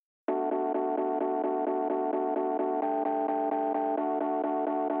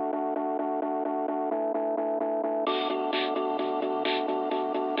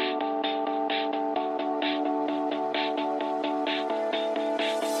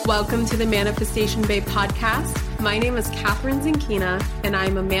Welcome to the Manifestation Babe podcast. My name is Catherine Zinkina, and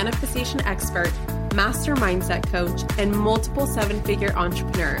I'm a manifestation expert, master mindset coach, and multiple seven-figure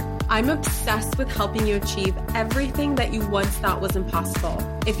entrepreneur. I'm obsessed with helping you achieve everything that you once thought was impossible.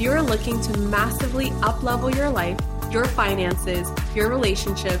 If you're looking to massively up-level your life, your finances, your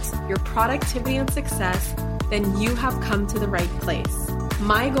relationships, your productivity and success, then you have come to the right place.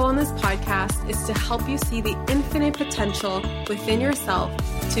 My goal in this podcast is to help you see the infinite potential within yourself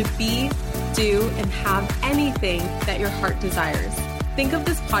to be, do, and have anything that your heart desires. Think of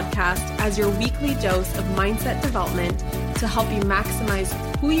this podcast as your weekly dose of mindset development to help you maximize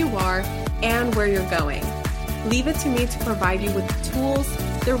who you are and where you're going. Leave it to me to provide you with the tools,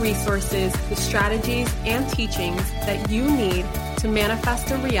 the resources, the strategies, and teachings that you need to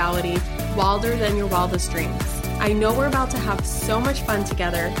manifest a reality wilder than your wildest dreams. I know we're about to have so much fun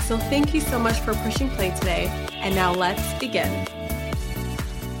together, so thank you so much for pushing play today, and now let's begin.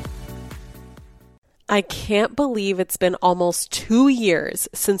 I can't believe it's been almost 2 years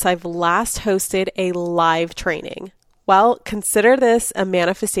since I've last hosted a live training. Well, consider this a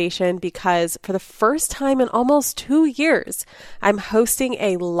manifestation because for the first time in almost 2 years, I'm hosting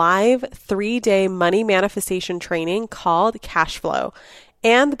a live 3-day money manifestation training called Cash Flow.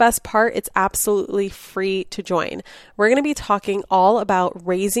 And the best part, it's absolutely free to join. We're going to be talking all about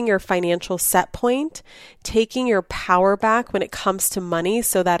raising your financial set point, taking your power back when it comes to money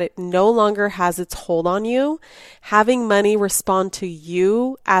so that it no longer has its hold on you, having money respond to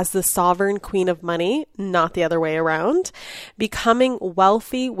you as the sovereign queen of money, not the other way around, becoming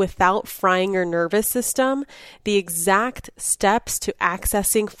wealthy without frying your nervous system, the exact steps to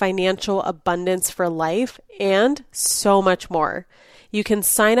accessing financial abundance for life, and so much more. You can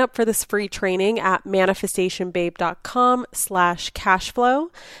sign up for this free training at manifestationbabe.com/cashflow.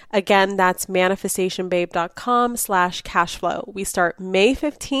 Again, that's manifestationbabe.com/cashflow. We start May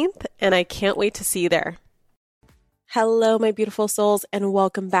 15th, and I can't wait to see you there. Hello, my beautiful souls, and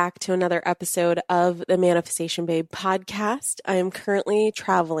welcome back to another episode of the Manifestation Babe podcast. I am currently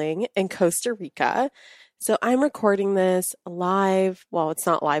traveling in Costa Rica. So I'm recording this live. Well, it's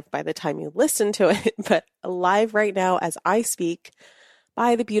not live by the time you listen to it, but live right now as I speak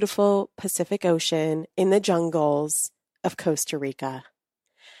by the beautiful Pacific Ocean in the jungles of Costa Rica.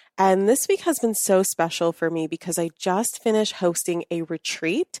 And this week has been so special for me because I just finished hosting a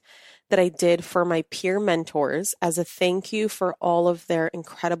retreat that I did for my peer mentors as a thank you for all of their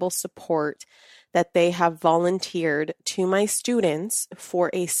incredible support that they have volunteered to my students for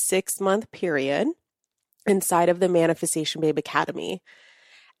a 6-month period inside of the Manifestation Babe Academy.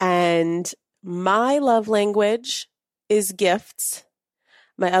 And my love language is gifts.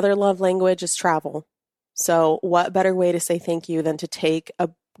 My other love language is travel. So what better way to say thank you than to take a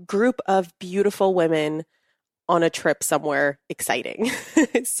group of beautiful women on a trip somewhere exciting.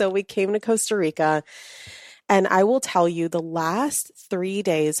 So we came to Costa Rica, and I will tell you the last 3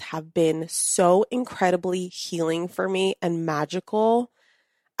 days have been so incredibly healing for me and magical.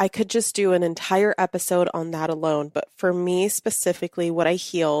 I could just do an entire episode on that alone. But for me specifically, what I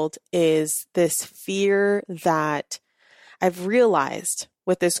healed is this fear that I've realized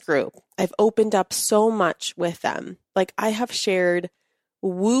with this group. I've opened up so much with them. Like I have shared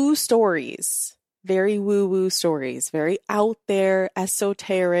woo stories, very woo-woo stories, very out there,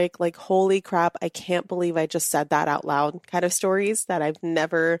 esoteric, like holy crap, I can't believe I just said that out loud kind of stories that I've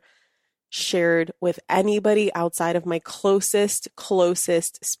never shared with anybody outside of my closest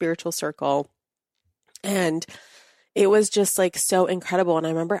spiritual circle. And it was just like so incredible. And I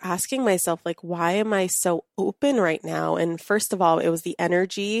remember asking myself, like, why am I so open right now? And first of all, it was the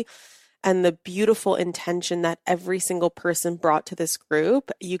energy and the beautiful intention that every single person brought to this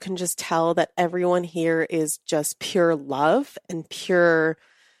group. You can just tell that everyone here is just pure love and pure,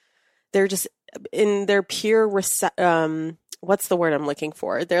 they're just in their pure, what's the word I'm looking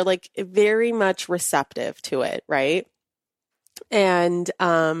for? They're like very much receptive to it, right? And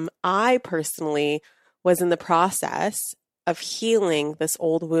I personally was in the process of healing this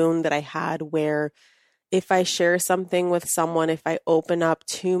old wound that I had where if I share something with someone, if I open up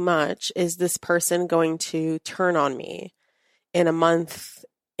too much, is this person going to turn on me in a month,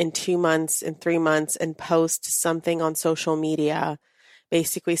 in 2 months, in 3 months, and post something on social media,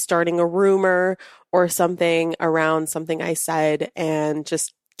 basically starting a rumor or something around something I said and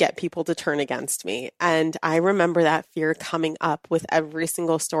just get people to turn against me. And I remember that fear coming up with every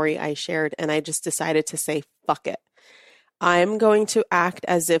single story I shared. And I just decided to say, fuck it. I'm going to act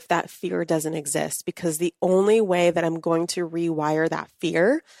as if that fear doesn't exist, because the only way that I'm going to rewire that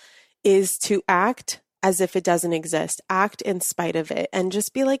fear is to act as if it doesn't exist, act in spite of it, and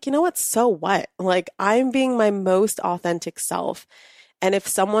just be like, you know what? So what? Like, I'm being my most authentic self. And if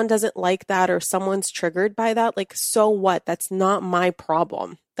someone doesn't like that or someone's triggered by that, like, so what? That's not my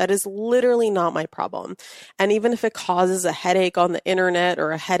problem. That is literally not my problem. And even if it causes a headache on the internet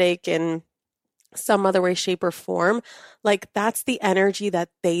or a headache in some other way, shape, or form, like, that's the energy that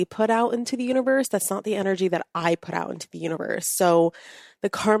they put out into the universe. That's not the energy that I put out into the universe. So the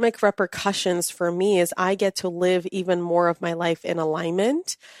karmic repercussions for me is I get to live even more of my life in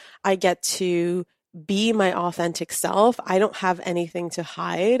alignment. I get to be my authentic self. I don't have anything to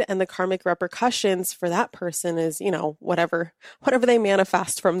hide. And the karmic repercussions for that person is, whatever they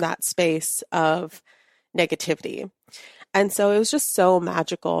manifest from that space of negativity. And so it was just so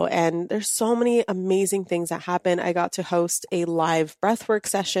magical. And there's so many amazing things that happen. I got to host a live breathwork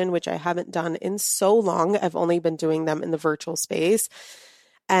session, which I haven't done in so long. I've only been doing them in the virtual space.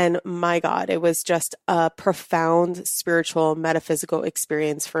 And my God, it was just a profound spiritual, metaphysical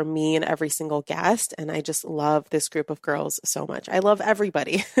experience for me and every single guest. And I just love this group of girls so much. I love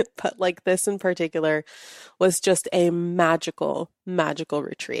everybody, but like this in particular was just a magical, magical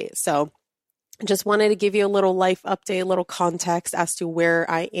retreat. So just wanted to give you a little life update, a little context as to where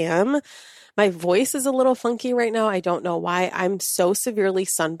I am. My voice is a little funky right now. I don't know why. I'm so severely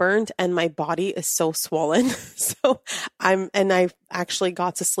sunburned and my body is so swollen. I actually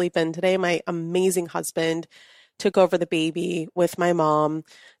got to sleep in today. My amazing husband took over the baby with my mom.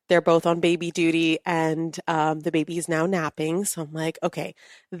 They're both on baby duty and the baby is now napping. So I'm like, okay,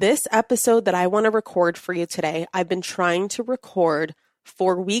 this episode that I want to record for you today, I've been trying to record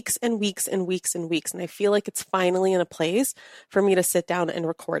for weeks and weeks and weeks and weeks. And I feel like it's finally in a place for me to sit down and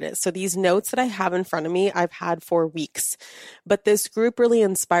record it. So these notes that I have in front of me, I've had for weeks. But this group really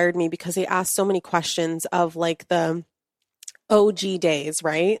inspired me because they asked so many questions of like the OG days,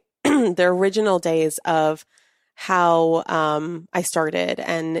 right? The original days of how I started.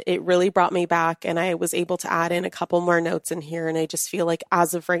 And it really brought me back. And I was able to add in a couple more notes in here. And I just feel like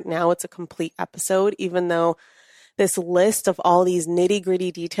as of right now, it's a complete episode, even though this list of all these nitty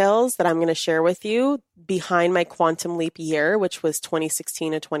gritty details that I'm going to share with you behind my quantum leap year, which was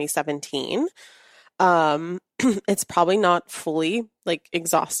 2016 to 2017. It's probably not fully like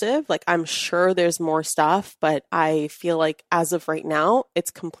exhaustive. Like I'm sure there's more stuff, but I feel like as of right now, it's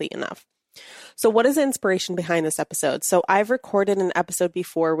complete enough. So what is the inspiration behind this episode? So I've recorded an episode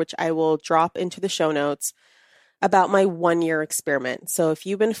before, which I will drop into the show notes, about my 1-year experiment. So if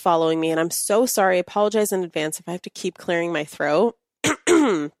you've been following me, and I'm so sorry, I apologize in advance if I have to keep clearing my throat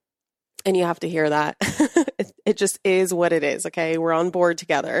and you have to hear that. It just is what it is. Okay. We're on board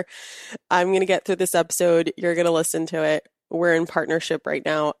together. I'm going to get through this episode. You're going to listen to it. We're in partnership right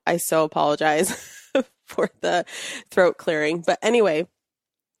now. I so apologize for the throat clearing, but anyway,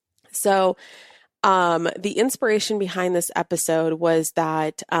 so the inspiration behind this episode was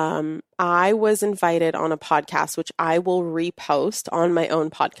that I was invited on a podcast, which I will repost on my own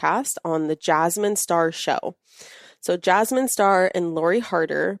podcast on the Jasmine Star Show. So Jasmine Star and Lori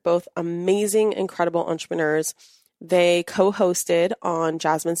Harder, both amazing, incredible entrepreneurs, they co-hosted on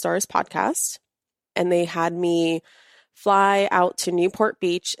Jasmine Star's podcast, and they had me fly out to Newport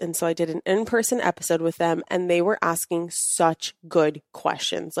Beach. And so I did an in-person episode with them, and they were asking such good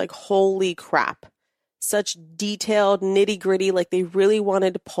questions, like holy crap. Such detailed, nitty-gritty, like they really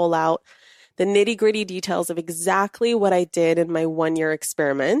wanted to pull out the nitty-gritty details of exactly what I did in my 1-year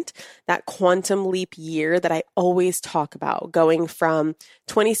experiment, that quantum leap year that I always talk about, going from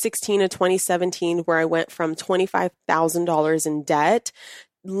 2016 to 2017, where I went from $25,000 in debt,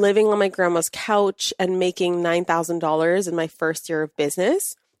 living on my grandma's couch and making $9,000 in my first year of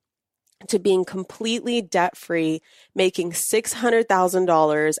business, to being completely debt-free, making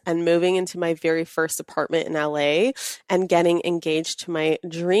 $600,000 and moving into my very first apartment in LA and getting engaged to my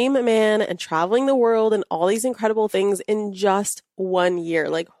dream man and traveling the world and all these incredible things in just 1 year.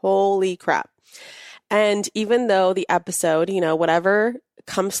 Like, holy crap. And even though the episode, whatever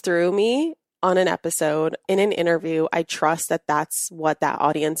comes through me on an episode, in an interview, I trust that that's what that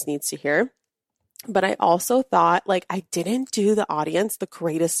audience needs to hear. But I also thought, like, I didn't do the audience the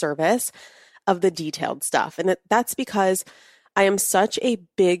greatest service of the detailed stuff. And that's because I am such a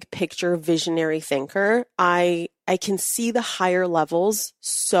big picture visionary thinker. I can see the higher levels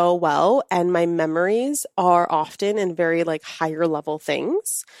so well, and my memories are often in very like higher level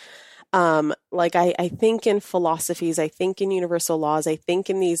things. Like I think in philosophies, I think in universal laws, I think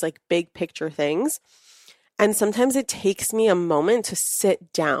in these like big picture things. And sometimes it takes me a moment to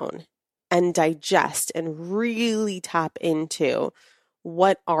sit down and digest and really tap into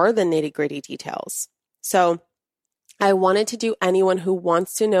what are the nitty-gritty details. So I wanted to do anyone who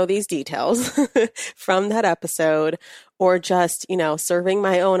wants to know these details from that episode, or just, serving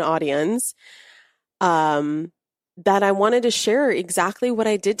my own audience. that I wanted to share exactly what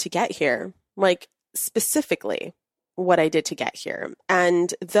I did to get here, like specifically what I did to get here.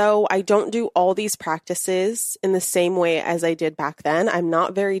 And though I don't do all these practices in the same way as I did back then, I'm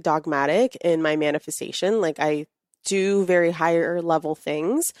not very dogmatic in my manifestation. Like I do very higher level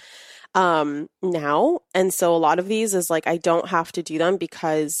things now. And so a lot of these is like I don't have to do them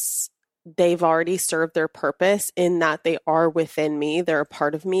because they've already served their purpose in that they are within me. They're a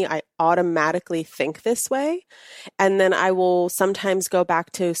part of me. I automatically think this way. And then I will sometimes go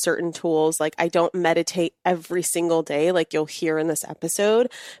back to certain tools. Like I don't meditate every single day, like you'll hear in this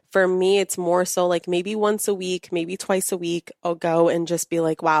episode. For me, it's more so like maybe once a week, maybe twice a week, I'll go and just be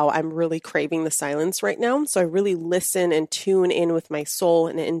like, wow, I'm really craving the silence right now. So I really listen and tune in with my soul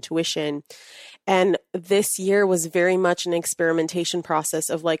and intuition. And this year was very much an experimentation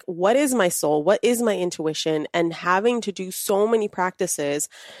process of like, what is my soul? What is my intuition? And having to do so many practices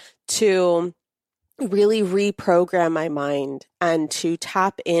to really reprogram my mind and to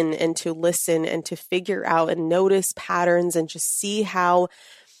tap in and to listen and to figure out and notice patterns and just see how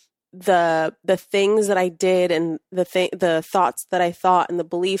the things that I did and the thoughts that I thought and the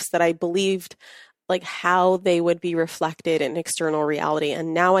beliefs that I believed, like how they would be reflected in external reality.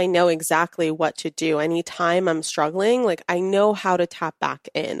 And now I know exactly what to do. Anytime I'm struggling, like I know how to tap back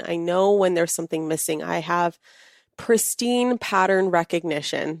in. I know when there's something missing. I have pristine pattern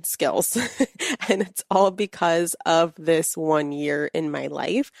recognition skills. And it's all because of this 1 year in my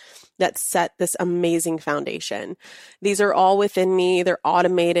life that set this amazing foundation. These are all within me. They're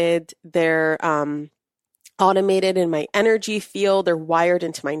automated. They're automated in my energy field. They're wired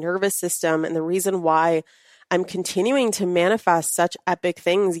into my nervous system. And the reason why I'm continuing to manifest such epic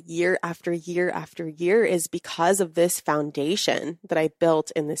things year after year after year is because of this foundation that I built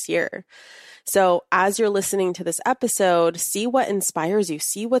in this year. So as you're listening to this episode, see what inspires you.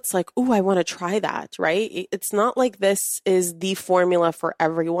 See what's like, ooh, I want to try that, right? It's not like this is the formula for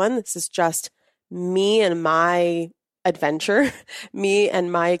everyone. This is just me and my adventure, me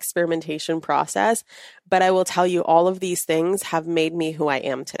and my experimentation process. But I will tell you, all of these things have made me who I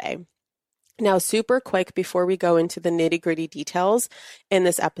am today. Now, super quick, before we go into the nitty-gritty details in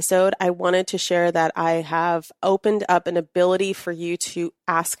this episode, I wanted to share that I have opened up an ability for you to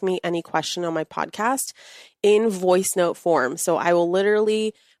ask me any question on my podcast in voice note form. So I will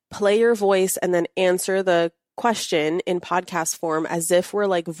literally play your voice and then answer the question in podcast form as if we're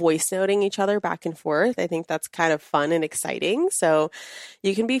like voice noting each other back and forth. I think that's kind of fun and exciting. So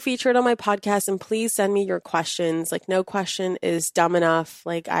you can be featured on my podcast, and please send me your questions. Like no question is dumb enough.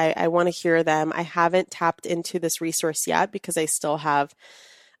 Like I want to hear them. I haven't tapped into this resource yet because I still have,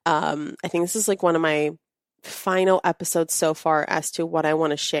 I think this is like one of my final episodes so far as to what I want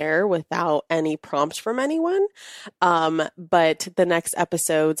to share without any prompt from anyone. But the next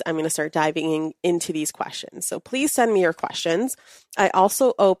episodes, I'm going to start diving into these questions. So please send me your questions. I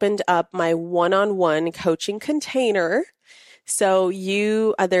also opened up my one-on-one coaching container. So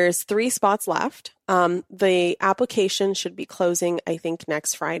there's 3 spots left. The application should be closing, I think,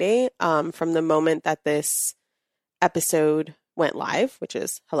 next Friday, from the moment that this episode went live, which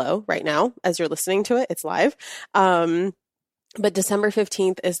is right now, as you're listening to it, it's live. But December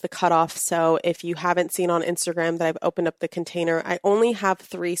 15th is the cutoff. So if you haven't seen on Instagram that I've opened up the container, I only have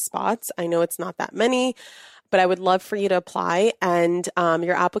 3 spots. I know it's not that many, but I would love for you to apply. And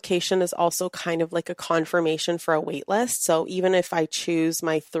your application is also kind of like a confirmation for a wait list. So even if I choose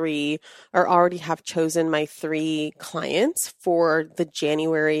my 3 or already have chosen my 3 clients for the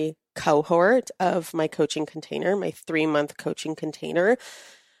January cohort of my coaching container, my 3-month coaching container,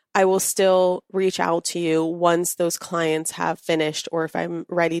 I will still reach out to you once those clients have finished, or if I'm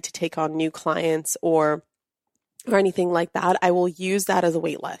ready to take on new clients or anything like that. I will use that as a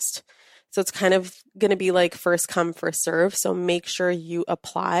wait list. So it's kind of going to be like first come, first serve. So make sure you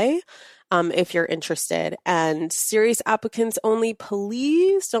apply if you're interested. And serious applicants only,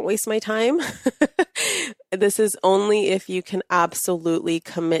 please don't waste my time. This is only if you can absolutely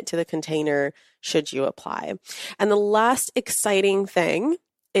commit to the container should you apply. And the last exciting thing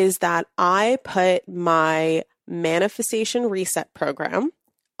is that I put my manifestation reset program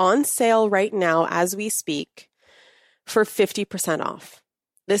on sale right now as we speak for 50% off.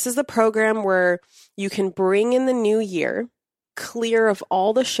 This is the program where you can bring in the new year clear of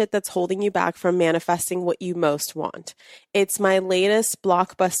all the shit that's holding you back from manifesting what you most want. It's my latest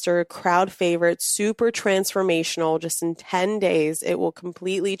blockbuster, crowd favorite, super transformational. Just in 10 days, it will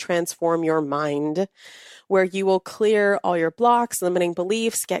completely transform your mind, where you will clear all your blocks, limiting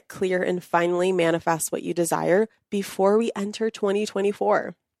beliefs, get clear, and finally manifest what you desire before we enter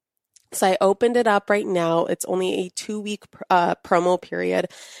 2024. So I opened it up right now. It's only a 2-week promo period.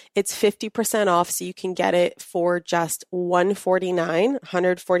 It's 50% off, so you can get it for just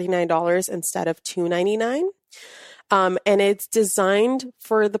 $149 instead of $299. And it's designed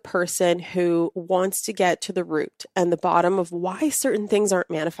for the person who wants to get to the root and the bottom of why certain things aren't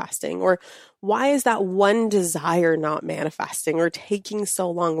manifesting, or why is that one desire not manifesting or taking so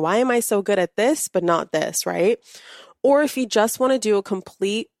long? Why am I so good at this, but not this, right? Or if you just want to do a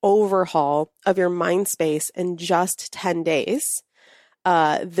complete overhaul of your mind space in just 10 days,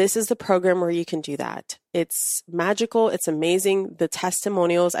 this is the program where you can do that. It's magical. It's amazing. The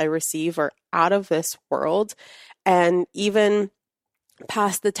testimonials I receive are out of this world. And even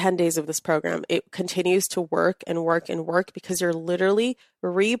past the 10 days of this program, it continues to work and work and work because you're literally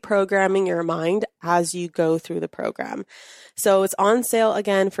reprogramming your mind as you go through the program. So it's on sale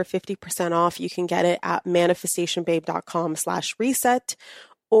again for 50% off. You can get it at manifestationbabe.com/reset,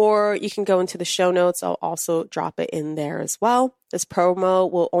 or you can go into the show notes. I'll also drop it in there as well. This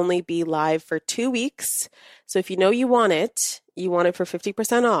promo will only be live for 2 weeks. So if you know you want it for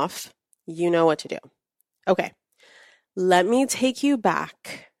 50% off, you know what to do. Okay. Let me take you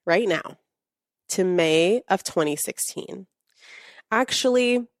back right now to May of 2016.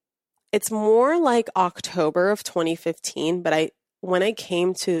 Actually, it's more like October of 2015, but when I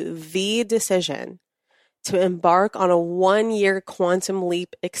came to the decision to embark on a 1-year quantum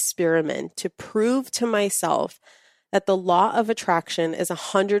leap experiment to prove to myself that the law of attraction is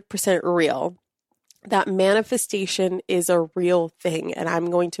 100% real, that manifestation is a real thing, and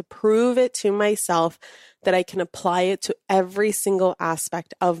I'm going to prove it to myself that I can apply it to every single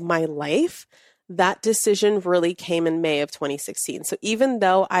aspect of my life. That decision really came in May of 2016. So even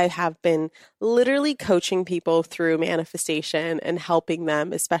though I have been literally coaching people through manifestation and helping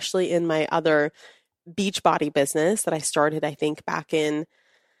them, especially in my other Beachbody business that I started, I think back in,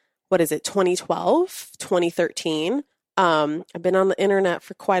 2012, 2013. I've been on the internet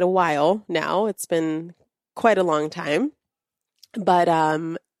for quite a while now. It's been quite a long time. But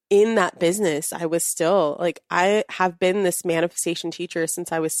in that business, I was still I have been this manifestation teacher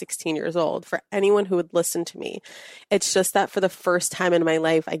since I was 16 years old. For anyone who would listen to me, it's just that for the first time in my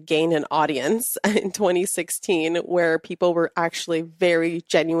life, I gained an audience in 2016 where people were actually very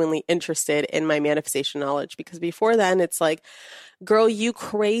genuinely interested in my manifestation knowledge. Because before then, it's like, girl, you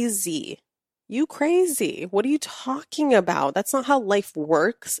crazy. You crazy. What are you talking about? That's not how life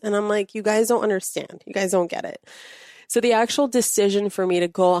works. And I'm like, you guys don't understand. You guys don't get it. So the actual decision for me to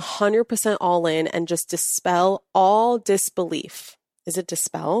go 100% all in and just dispel all disbelief. Is it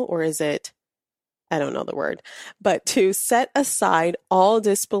dispel or is it, I don't know the word, but to set aside all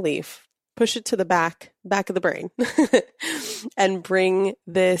disbelief, push it to the back of the brain and bring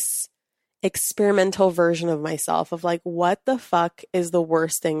this experimental version of myself of what the fuck is the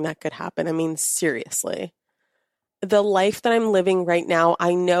worst thing that could happen? I mean, seriously, the life that I'm living right now,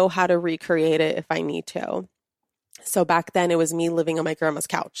 I know how to recreate it if I need to. So back then it was me living on my grandma's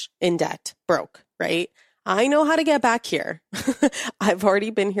couch in debt, broke, right? I know how to get back here. I've already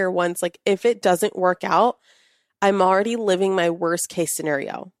been here once. If it doesn't work out, I'm already living my worst case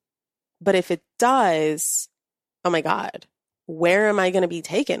scenario. But if it does, oh my God, where am I going to be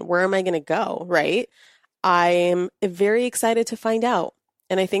taken? Where am I going to go? Right? I'm very excited to find out.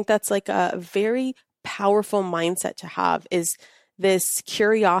 And I think that's a very powerful mindset to have, is this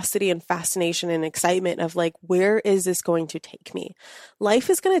curiosity and fascination and excitement of where is this going to take me? Life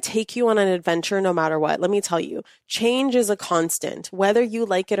is going to take you on an adventure no matter what. Let me tell you, change is a constant. Whether you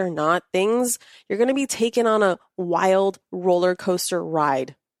like it or not, you're going to be taken on a wild roller coaster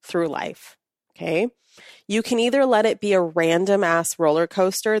ride through life. Okay. You can either let it be a random ass roller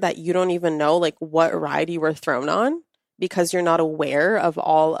coaster that you don't even know what ride you were thrown on because you're not aware of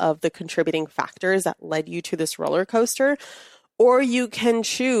all of the contributing factors that led you to this roller coaster. Or you can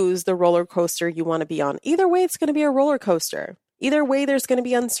choose the roller coaster you want to be on. Either way, it's going to be a roller coaster. Either way, there's going to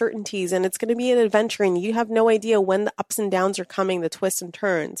be uncertainties and it's going to be an adventure and you have no idea when the ups and downs are coming, the twists and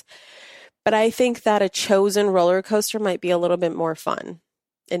turns. But I think that a chosen roller coaster might be a little bit more fun,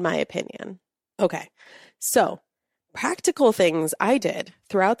 in my opinion. Okay, so practical things I did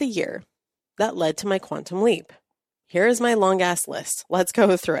throughout the year that led to my quantum leap. Here is my long ass list. Let's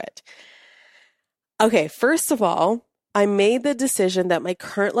go through it. Okay, first of all, I made the decision that my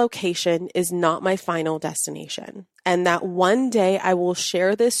current location is not my final destination, and that one day I will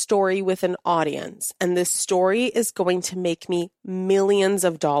share this story with an audience, and this story is going to make me millions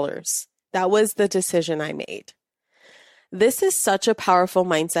of dollars. That was the decision I made. This is such a powerful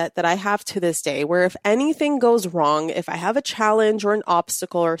mindset that I have to this day, where if anything goes wrong, if I have a challenge or an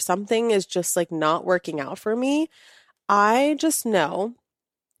obstacle or something is just not working out for me, I just know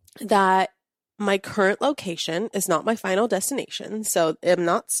that my current location is not my final destination. So I'm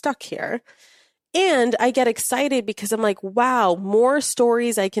not stuck here. And I get excited because I'm like, wow, more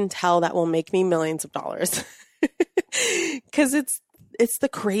stories I can tell that will make me millions of dollars. Because it's the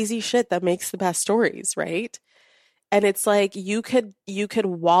crazy shit that makes the best stories, right? And it's like you could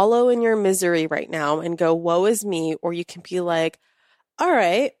wallow in your misery right now and go, woe is me, or you can be like, all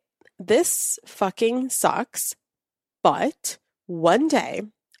right, this fucking sucks, but one day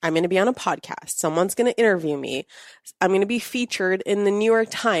I'm going to be on a podcast. Someone's going to interview me. I'm going to be featured in the New York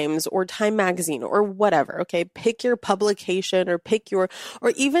Times or Time Magazine or whatever. Okay. Pick your publication or or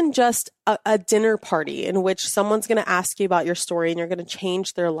even just a dinner party in which someone's going to ask you about your story and you're going to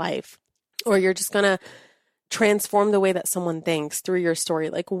change their life, or you're just going to transform the way that someone thinks through your story.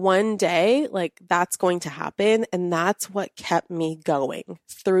 Like one day, like that's going to happen. And that's what kept me going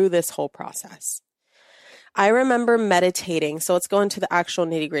through this whole process. I remember meditating. So let's go into the actual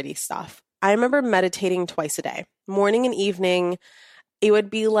nitty gritty stuff. I remember meditating twice a day, morning and evening. It would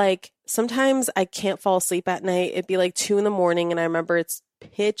be like, sometimes I can't fall asleep at night. It'd be like 2 a.m. And I remember it's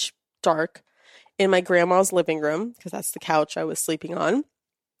pitch dark in my grandma's living room, because that's the couch I was sleeping on.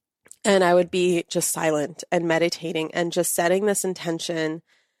 And I would be just silent and meditating and just setting this intention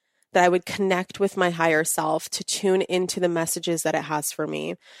that I would connect with my higher self, to tune into the messages that it has for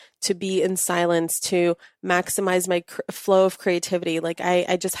me, to be in silence, to maximize my flow of creativity. Like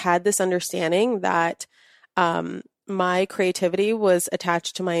I just had this understanding that my creativity was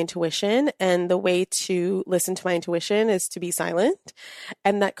attached to my intuition, and the way to listen to my intuition is to be silent,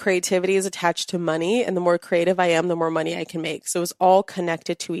 and that creativity is attached to money, and the more creative I am, the more money I can make. So it was all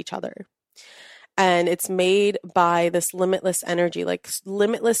connected to each other. And it's made by this limitless energy. Like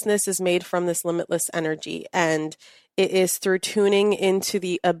limitlessness is made from this limitless energy. And it is through tuning into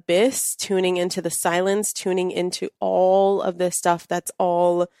the abyss, tuning into the silence, tuning into all of this stuff that's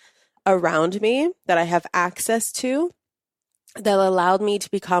all around me that I have access to, that allowed me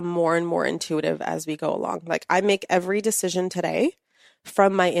to become more and more intuitive as we go along. Like I make every decision today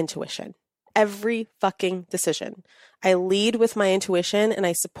from my intuition. Every fucking decision. I lead with my intuition and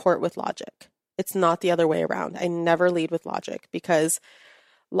I support with logic. It's not the other way around. I never lead with logic, because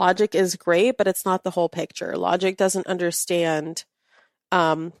logic is great, but it's not the whole picture. Logic doesn't understand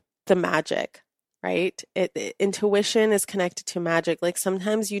the magic, right? Intuition is connected to magic. Like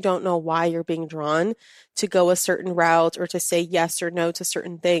sometimes you don't know why you're being drawn to go a certain route or to say yes or no to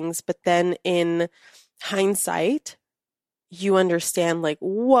certain things. But then in hindsight, you understand like,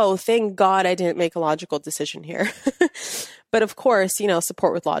 whoa, thank God I didn't make a logical decision here. But of course,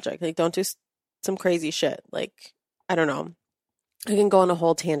 support with logic. Like don't do some crazy shit. Like, I don't know. I can go on a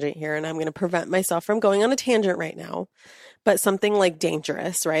whole tangent here, and I'm going to prevent myself from going on a tangent right now. But something like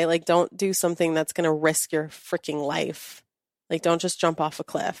dangerous, right? Like don't do something that's going to risk your freaking life. Like don't just jump off a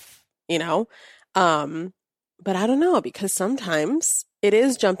cliff, But I don't know, because sometimes it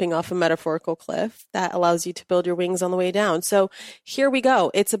is jumping off a metaphorical cliff that allows you to build your wings on the way down. So here we go.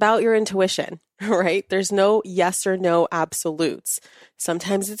 It's about your intuition, right? There's no yes or no absolutes.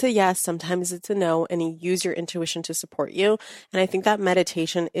 Sometimes it's a yes, sometimes it's a no, and you use your intuition to support you. And I think that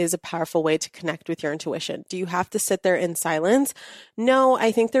meditation is a powerful way to connect with your intuition. Do you have to sit there in silence? No,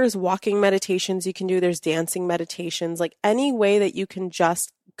 I think there's walking meditations you can do. There's dancing meditations, like any way that you can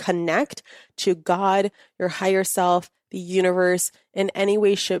just connect to God, your higher self, the universe, in any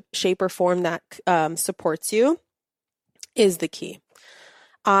way, shape, or form that supports you is the key.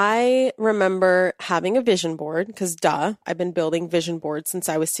 I remember having a vision board, because I've been building vision boards since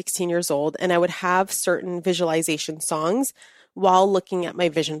I was 16 years old, and I would have certain visualization songs while looking at my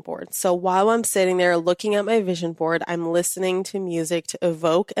vision board. So while I'm sitting there looking at my vision board, I'm listening to music to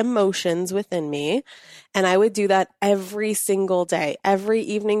evoke emotions within me. And I would do that every single day. Every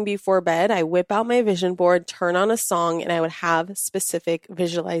evening before bed, I whip out my vision board, turn on a song, and I would have specific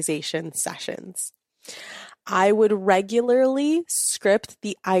visualization sessions. I would regularly script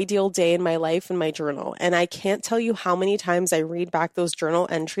the ideal day in my life in my journal. And I can't tell you how many times I read back those journal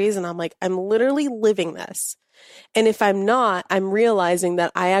entries and I'm like, I'm literally living this. And if I'm not, I'm realizing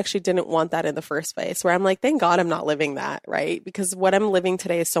that I actually didn't want that in the first place, where I'm like, thank God I'm not living that, right? Because what I'm living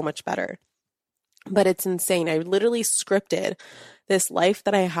today is so much better. But it's insane. I literally scripted this life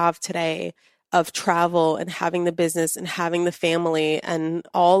that I have today of travel and having the business and having the family and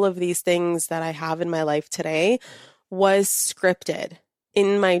all of these things that I have in my life today was scripted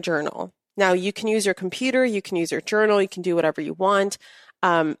in my journal. Now you can use your computer, you can use your journal, you can do whatever you want.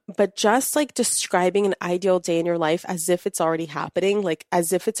 But just like describing an ideal day in your life as if it's already happening, like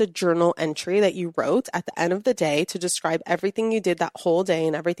as if it's a journal entry that you wrote at the end of the day to describe everything you did that whole day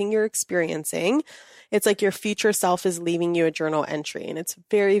and everything you're experiencing. It's like your future self is leaving you a journal entry, and it's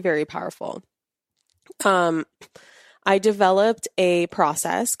very, very powerful. I developed a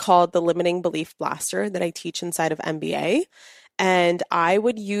process called the Limiting Belief Blaster that I teach inside of MBA. And I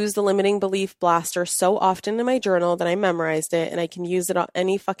would use the Limiting Belief Blaster so often in my journal that I memorized it, and I can use it on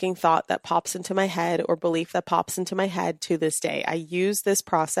any fucking thought that pops into my head or belief that pops into my head to this day. I use this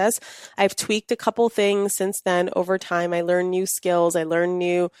process. I've tweaked a couple things since then over time. I learned new skills. I learned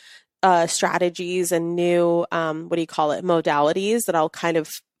new strategies and new, modalities that I'll kind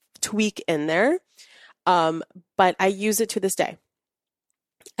of tweak in there. But I use it to this day,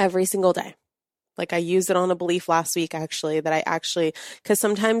 every single day. Like I used it on a belief last week, actually, because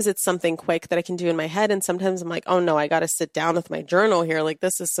sometimes it's something quick that I can do in my head. And sometimes I'm like, oh no, I got to sit down with my journal here. Like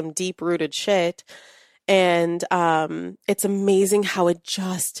this is some deep rooted shit. And, it's amazing how it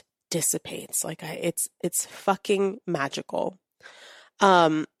just dissipates. Like it's fucking magical.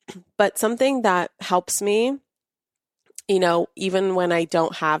 But something that helps me, even when I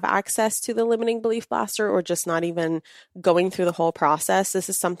don't have access to the Limiting Belief Blaster or just not even going through the whole process, this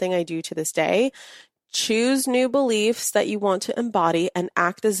is something I do to this day. Choose new beliefs that you want to embody and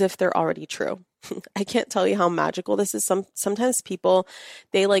act as if they're already true. I can't tell you how magical this is. Sometimes people,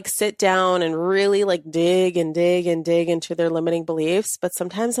 they like sit down and really like dig and dig and dig into their limiting beliefs. But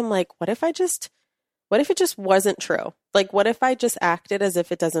sometimes I'm like, what if it just wasn't true? Like, what if I just acted as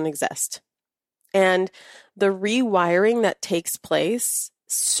if it doesn't exist? And the rewiring that takes place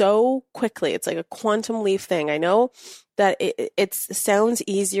so quickly, it's like a quantum leap thing. I know that it sounds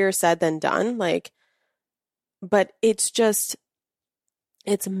easier said than done, but it's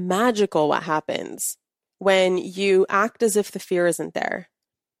magical what happens when you act as if the fear isn't there.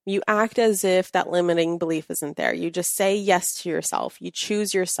 You act as if that limiting belief isn't there. You just say yes to yourself. You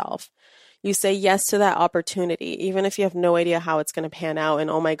choose yourself. You say yes to that opportunity, even if you have no idea how it's going to pan out.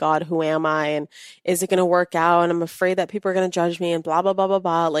 And oh my God, who am I? And is it going to work out? And I'm afraid that people are going to judge me and blah, blah, blah, blah,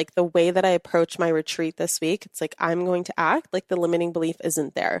 blah. Like the way that I approach my retreat this week, it's like I'm going to act like the limiting belief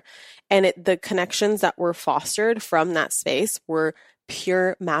isn't there. And the connections that were fostered from that space were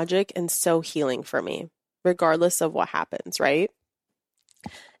pure magic and so healing for me, regardless of what happens, right?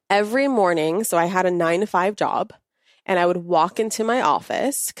 Every morning, so I had a 9-to-5 job. And I would walk into my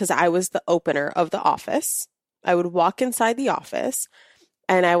office because I was the opener of the office. I would walk inside the office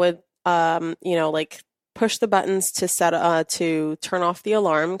and I would, push the buttons to turn off the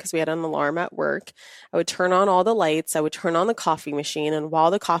alarm because we had an alarm at work. I would turn on all the lights. I would turn on the coffee machine. And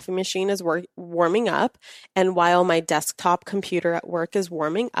while the coffee machine is warming up and while my desktop computer at work is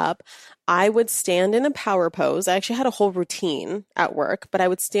warming up, I would stand in a power pose. I actually had a whole routine at work, but I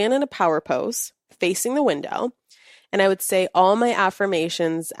would stand in a power pose facing the window. And I would say all my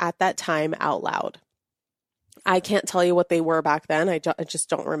affirmations at that time out loud. I can't tell you what they were back then. I just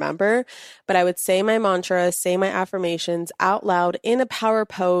don't remember. But I would say my mantra, say my affirmations out loud in a power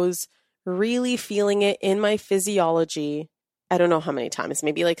pose, really feeling it in my physiology. I don't know how many times,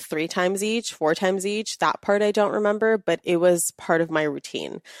 maybe like 3 times each, 4 times each. That part I don't remember, but it was part of my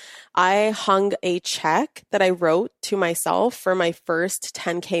routine. I hung a check that I wrote to myself for my first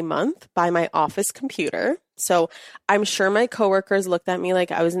 10K month by my office computer. So I'm sure my coworkers looked at me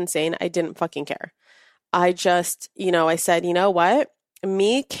like I was insane. I didn't fucking care. I just, I said, you know what?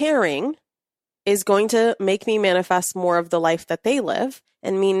 Me caring is going to make me manifest more of the life that they live,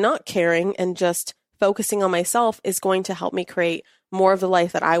 and me not caring and just focusing on myself is going to help me create more of the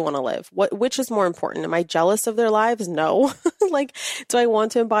life that I want to live. Which is more important? Am I jealous of their lives? No. Do I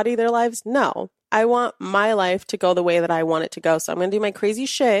want to embody their lives? No. I want my life to go the way that I want it to go. So I'm going to do my crazy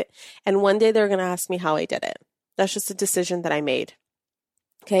shit. And one day they're going to ask me how I did it. That's just a decision that I made.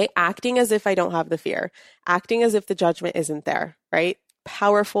 Okay. Acting as if I don't have the fear, acting as if the judgment isn't there, right?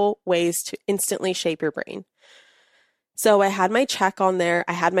 Powerful ways to instantly shape your brain. So I had my check on there.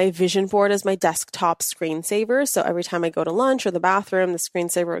 I had my vision board as my desktop screensaver. So every time I go to lunch or the bathroom, the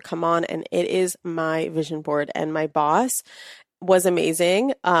screensaver would come on, and it is my vision board. And my boss was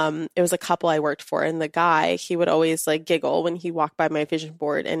amazing. It was a couple I worked for, and the guy, he would always like giggle when he walked by my vision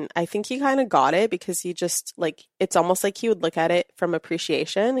board. And I think he kind of got it because he just like, it's almost like he would look at it from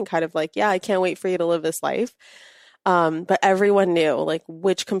appreciation and kind of like, yeah, I can't wait for you to live this life. But everyone knew like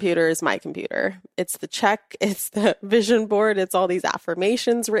which computer is my computer. It's the check, it's the vision board, it's all these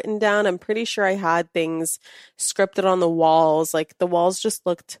affirmations written down. I'm pretty sure I had things scripted on the walls. Like the walls just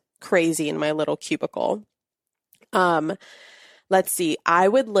looked crazy in my little cubicle. Let's see, I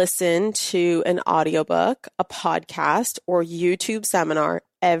would listen to an audiobook, a podcast, or YouTube seminar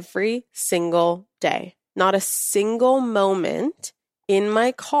every single day. Not a single moment in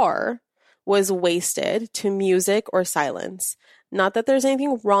my car was wasted to music or silence. Not that there's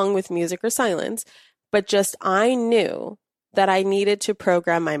anything wrong with music or silence, but just I knew that I needed to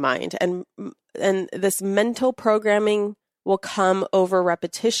program my mind. And this mental programming will come over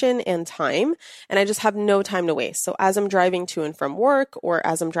repetition and time, and I just have no time to waste. So as I'm driving to and from work, or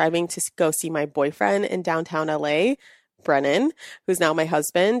as I'm driving to go see my boyfriend in downtown LA, Brennan, who's now my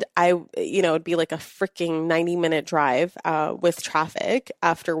husband, it'd be like a freaking 90-minute drive with traffic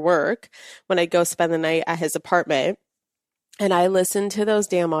after work when I go spend the night at his apartment. And I listened to those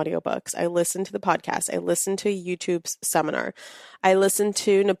damn audiobooks. I listened to the podcast. I listened to YouTube's seminar. I listened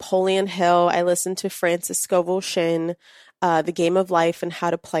to Napoleon Hill. I listened to Francis Scovel Shinn, The Game of Life and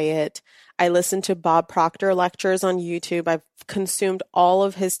How to Play It. I listened to Bob Proctor lectures on YouTube. I've consumed all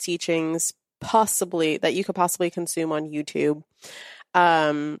of his teachings that you could possibly consume on YouTube.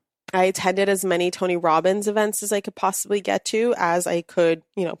 I attended as many Tony Robbins events as I could possibly get to, as I could,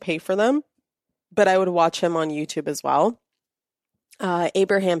 pay for them. But I would watch him on YouTube as well.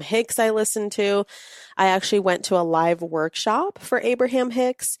 Abraham Hicks I listened to. I actually went to a live workshop for Abraham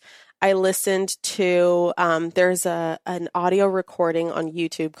Hicks. I listened to, there's an audio recording on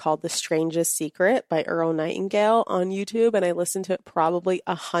YouTube called The Strangest Secret by Earl Nightingale on YouTube, and I listened to it probably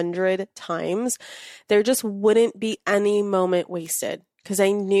 100 times. There just wouldn't be any moment wasted, because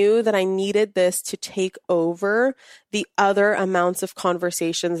I knew that I needed this to take over the other amounts of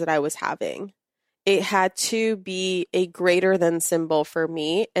conversations that I was having. It had to be a greater than symbol for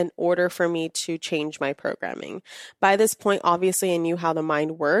me in order for me to change my programming. By this point, obviously, I knew how the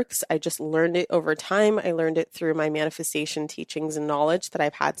mind works. I just learned it over time. I learned it through my manifestation teachings and knowledge that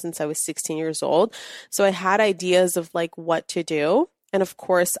I've had since I was 16 years old. So I had ideas of like what to do. And of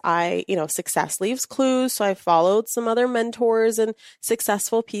course, success leaves clues. So I followed some other mentors and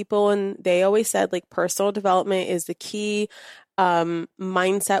successful people. And they always said like personal development is the key.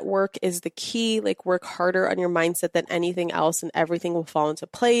 Mindset work is the key. Like work harder on your mindset than anything else and everything will fall into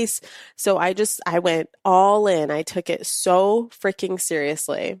place. So I went all in. I took it so freaking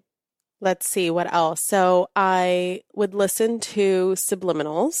seriously. Let's see what else. So I would listen to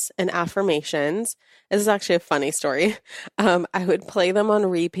subliminals and affirmations. This is actually a funny story. I would play them on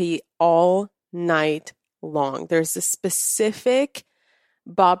repeat all night long. There's a specific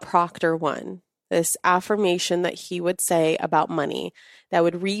Bob Proctor one, this affirmation that he would say about money that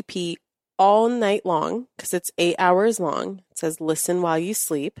would repeat all night long because it's 8 hours long. It says, listen while you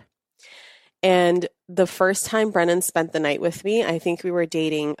sleep. And the first time Brennan spent the night with me, I think we were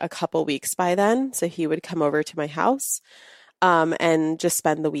dating a couple weeks by then. So he would come over to my house and just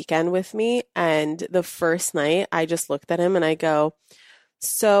spend the weekend with me. And the first night I just looked at him and I go,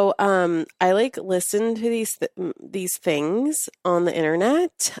 so I like listen to these things on the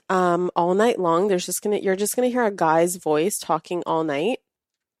internet all night long. You're just gonna hear a guy's voice talking all night,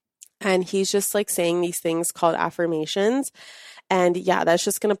 and he's just like saying these things called affirmations. And yeah, that's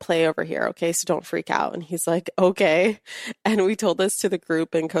just going to play over here. Okay. So don't freak out. And he's like, okay. And we told this to the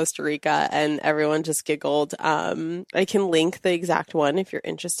group in Costa Rica and everyone just giggled. I can link the exact one if you're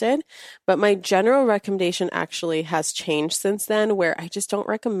interested, but my general recommendation actually has changed since then, where I just don't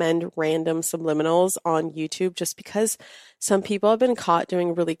recommend random subliminals on YouTube, just because some people have been caught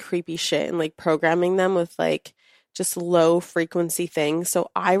doing really creepy shit and like programming them with like just low frequency things. So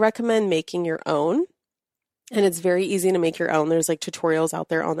I recommend making your own. And it's very easy to make your own. There's like tutorials out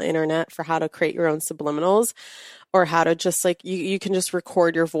there on the internet for how to create your own subliminals, or how to just like, you can just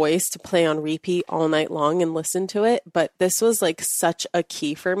record your voice to play on repeat all night long and listen to it. But this was like such a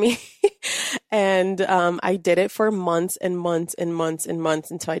key for me. And I did it for months and months and months and months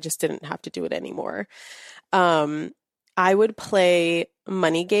until I just didn't have to do it anymore. I would play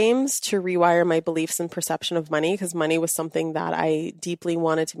money games to rewire my beliefs and perception of money, because money was something that I deeply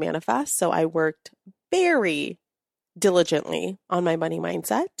wanted to manifest. So I worked very diligently on my money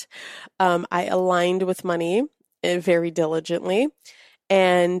mindset. I aligned with money very diligently,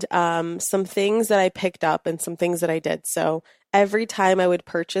 and some things that I picked up and some things that I did. So every time I would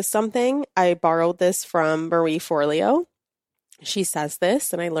purchase something, I borrowed this from Marie Forleo. She says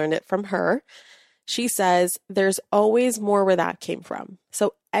this, and I learned it from her. She says, there's always more where that came from.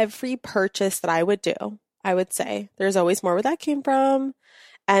 So every purchase that I would do, I would say, there's always more where that came from.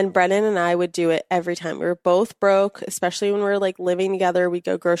 And Brennan and I would do it every time. We were both broke, especially when we were like living together. We'd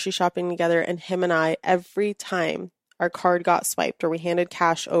go grocery shopping together, and him and I, every time our card got swiped or we handed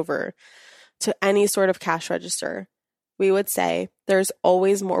cash over to any sort of cash register, we would say, there's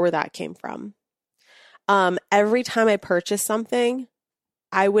always more where that came from. Every time I purchased something,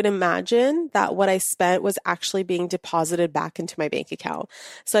 I would imagine that what I spent was actually being deposited back into my bank account.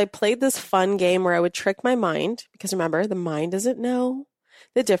 So I played this fun game where I would trick my mind, because remember, the mind doesn't know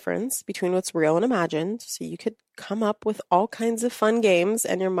the difference between what's real and imagined. So you could come up with all kinds of fun games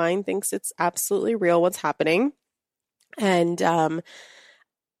and your mind thinks it's absolutely real what's happening. And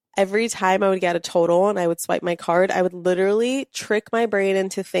every time I would get a total and I would swipe my card, I would literally trick my brain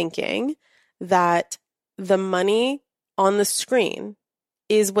into thinking that the money on the screen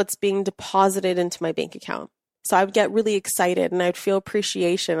is what's being deposited into my bank account. So I would get really excited and I'd feel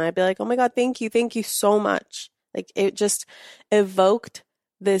appreciation. I'd be like, oh my God, thank you so much. Like it just evoked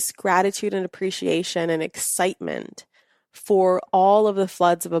this gratitude and appreciation and excitement for all of the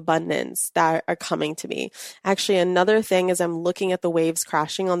floods of abundance that are coming to me. Actually, another thing is I'm looking at the waves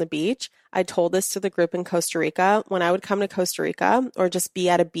crashing on the beach. I told this to the group in Costa Rica. When I would come to Costa Rica or just be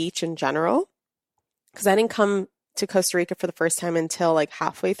at a beach in general, because I didn't come to Costa Rica for the first time until like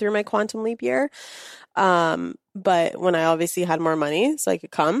halfway through my quantum leap year. But when I obviously had more money so I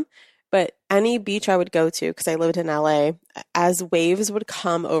could come. But any beach I would go to, because I lived in LA, as waves would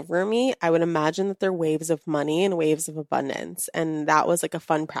come over me, I would imagine that they're waves of money and waves of abundance. And that was like a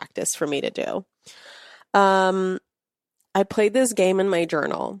fun practice for me to do. I played this game in my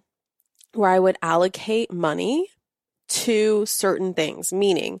journal where I would allocate money to certain things,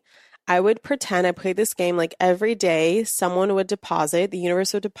 meaning I would pretend I played this game like every day someone would deposit, the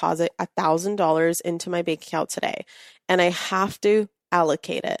universe would deposit $1,000 into my bank account today. And I have to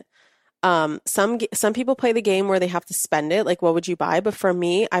allocate it. Some people play the game where they have to spend it, like what would you buy? But for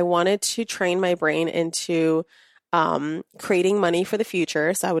me, I wanted to train my brain into creating money for the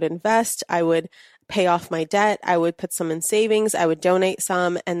future. So I would invest, I would pay off my debt, I would put some in savings, I would donate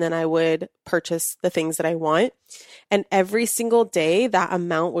some, and then I would purchase the things that I want. And every single day that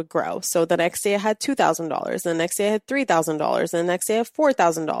amount would grow. So the next day I had $2,000, the next day I had $3,000, and the next day I had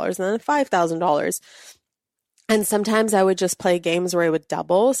 $4,000, and then $5,000. And sometimes I would just play games where I would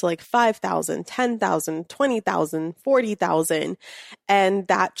double. So like 5,000, 10,000, 20,000, 40,000. And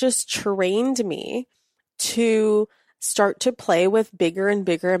that just trained me to start to play with bigger and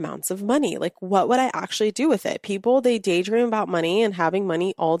bigger amounts of money. Like, what would I actually do with it? People, they daydream about money and having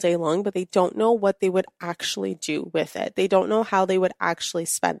money all day long, but they don't know what they would actually do with it. They don't know how they would actually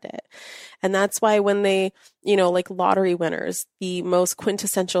spend it. And that's why when they, like lottery winners, the most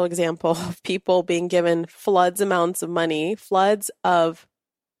quintessential example of people being given floods amounts of money, floods of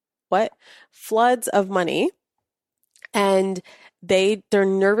money, and their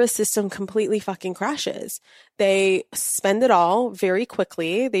nervous system completely fucking crashes. They spend it all very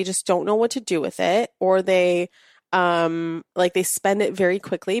quickly. They just don't know what to do with it, or they spend it very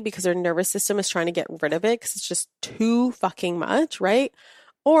quickly because their nervous system is trying to get rid of it because it's just too fucking much, right?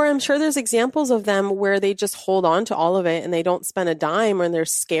 Or I'm sure there's examples of them where they just hold on to all of it and they don't spend a dime, and they're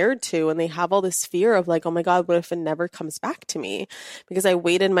scared to, and they have all this fear of like, oh my God, what if it never comes back to me? Because I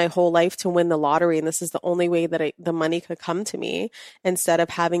waited my whole life to win the lottery and this is the only way that the money could come to me, instead of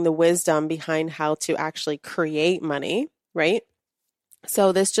having the wisdom behind how to actually create money, right?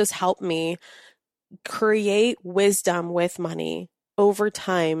 So this just helped me create wisdom with money over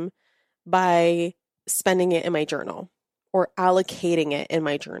time by spending it in my journal, or allocating it in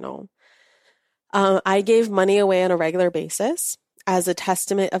my journal. I gave money away on a regular basis as a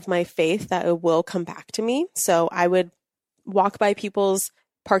testament of my faith that it will come back to me. So I would walk by people's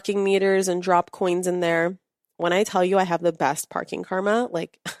parking meters and drop coins in there. When I tell you I have the best parking karma,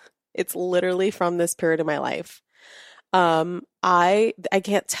 like it's literally from this period of my life. I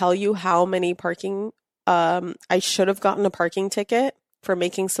can't tell you how many I should have gotten a parking ticket for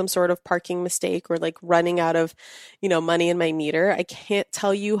making some sort of parking mistake, or like running out of, money in my meter. I can't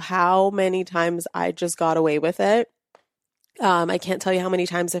tell you how many times I just got away with it. I can't tell you how many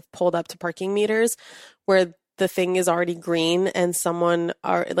times I've pulled up to parking meters where the thing is already green and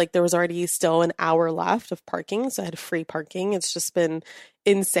there was already still an hour left of parking. So I had free parking. It's just been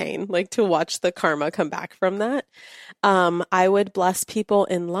insane, like to watch the karma come back from that. I would bless people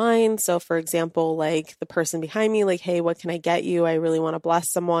in line. So for example, like the person behind me, like, hey, what can I get you? I really want to bless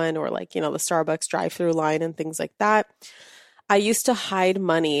someone, or like, the Starbucks drive-through line and things like that. I used to hide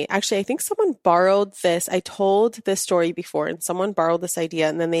money. Actually, I think someone borrowed this. I told this story before, and someone borrowed this idea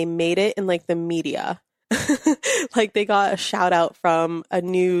and then they made it in like the media. Like they got a shout out from a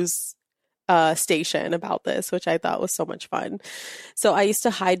news station about this, which I thought was so much fun. So I used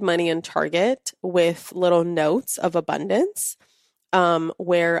to hide money in Target with little notes of abundance,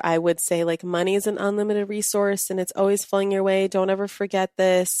 where I would say like, money is an unlimited resource and it's always flowing your way. Don't ever forget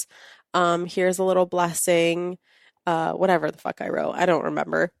this. Here's a little blessing, whatever the fuck I wrote. I don't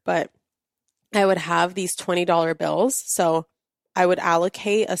remember, but I would have these $20 bills. So I would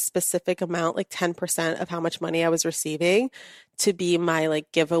allocate a specific amount, like 10% of how much money I was receiving, to be my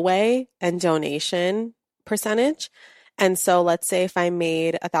like giveaway and donation percentage. And so let's say if I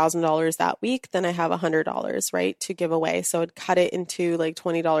made $1,000 that week, then I have $100, right, to give away. So I'd cut it into like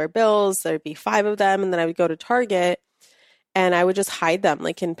 $20 bills. There'd be 5 of them. And then I would go to Target and I would just hide them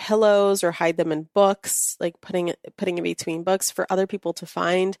like in pillows or hide them in books, like putting it between books for other people to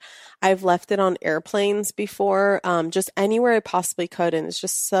find. I've left it on airplanes before, just anywhere I possibly could. And it's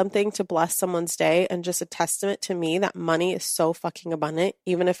just something to bless someone's day and just a testament to me that money is so fucking abundant.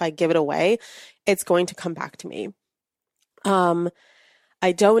 Even if I give it away, it's going to come back to me.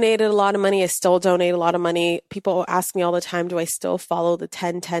 I donated a lot of money. I still donate a lot of money. People ask me all the time, do I still follow the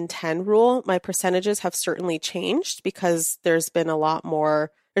 10-10-10 rule? My percentages have certainly changed because there's just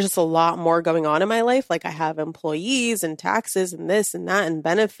a lot more going on in my life. Like I have employees and taxes and this and that and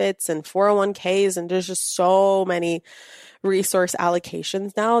benefits and 401ks. And there's just so many resource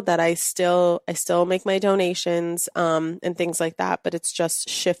allocations now that I still make my donations, and things like that, but it's just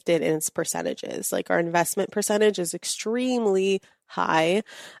shifted in its percentages. Like our investment percentage is extremely high,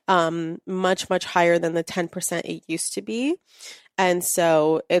 much, much higher than the 10% it used to be. And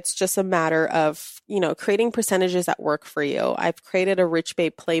so it's just a matter of, creating percentages that work for you. I've created a Rich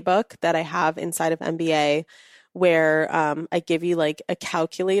Babe playbook that I have inside of MBA where, I give you like a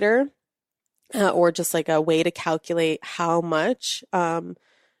calculator, or just like a way to calculate how much,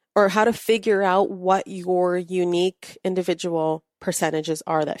 or how to figure out what your unique individual percentages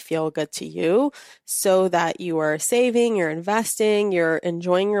are that feel good to you so that you are saving, you're investing, you're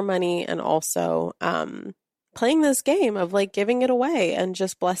enjoying your money, and also playing this game of like giving it away and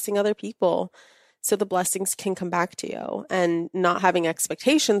just blessing other people so the blessings can come back to you, and not having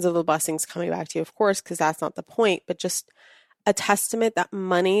expectations of the blessings coming back to you, of course, because that's not the point, but just a testament that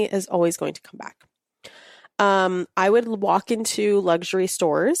money is always going to come back. I would walk into luxury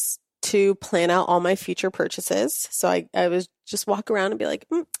stores to plan out all my future purchases. So I was just walk around and be like,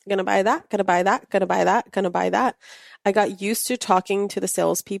 gonna buy that, gonna buy that, gonna buy that, gonna buy that. I got used to talking to the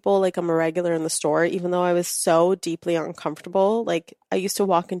salespeople like I'm a regular in the store, even though I was so deeply uncomfortable. Like I used to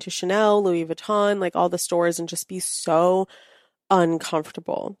walk into Chanel, Louis Vuitton, like all the stores, and just be so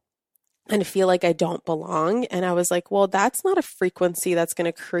uncomfortable and feel like I don't belong. And I was like, well, that's not a frequency that's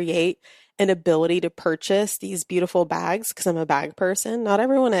going to create an ability to purchase these beautiful bags, because I'm a bag person. Not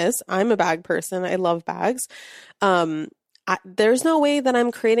everyone is. I'm a bag person. I love bags. There's no way that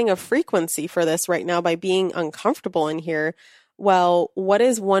I'm creating a frequency for this right now by being uncomfortable in here. Well, what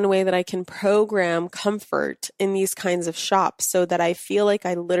is one way that I can program comfort in these kinds of shops so that I feel like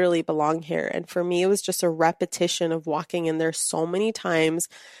I literally belong here? And for me, it was just a repetition of walking in there so many times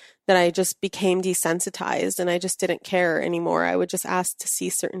that I just became desensitized and I just didn't care anymore. I would just ask to see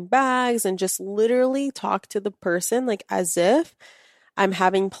certain bags and just literally talk to the person like as if I'm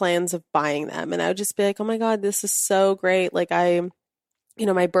having plans of buying them. And I would just be like, oh my God, this is so great. Like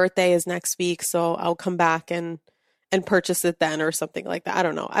my birthday is next week, so I'll come back and purchase it then or something like that. I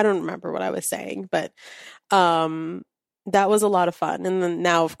don't know. I don't remember what I was saying, but that was a lot of fun. And then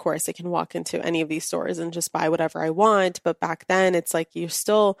now, of course, I can walk into any of these stores and just buy whatever I want. But back then, it's like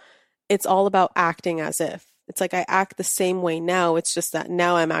it's all about acting as if. It's like I act the same way now. It's just that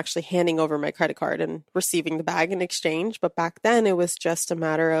now I'm actually handing over my credit card and receiving the bag in exchange. But back then, it was just a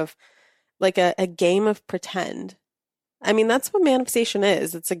matter of like a game of pretend. I mean, that's what manifestation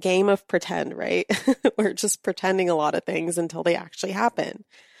is. It's a game of pretend, right? We're just pretending a lot of things until they actually happen.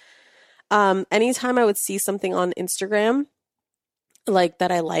 Anytime I would see something on Instagram, like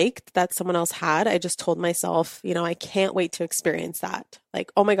that I liked that someone else had, I just told myself, I can't wait to experience that.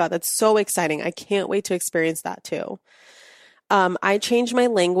 Like, oh my God, that's so exciting. I can't wait to experience that too. I changed my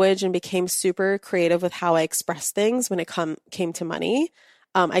language and became super creative with how I express things when it came to money.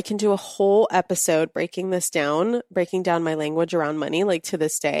 I can do a whole episode breaking down my language around money, like to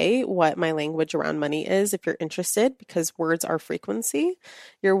this day, what my language around money is, if you're interested, because words are frequency.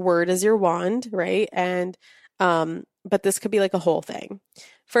 Your word is your wand, right? And, but this could be like a whole thing.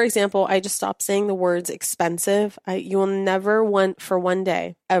 For example, I just stopped saying the words expensive. You will never want for one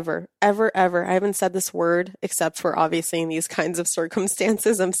day, ever, ever, ever. I haven't said this word except for obviously in these kinds of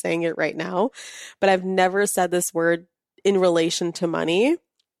circumstances. I'm saying it right now, but I've never said this word in relation to money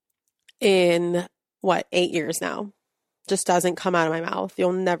in 8 years now. Just doesn't come out of my mouth.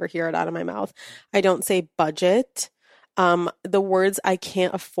 You'll never hear it out of my mouth. I don't say budget. The words I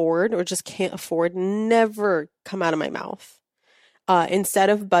can't afford or just can't afford never come out of my mouth. Instead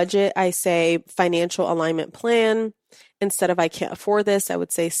of budget, I say financial alignment plan. Instead of I can't afford this, I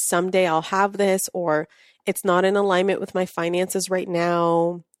would say someday I'll have this, or it's not in alignment with my finances right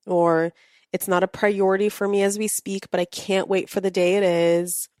now, or it's not a priority for me as we speak, but I can't wait for the day it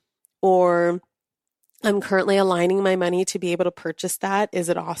is. Or I'm currently aligning my money to be able to purchase that. Is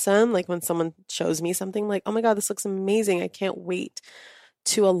it awesome? Like when someone shows me something like, oh my God, this looks amazing. I can't wait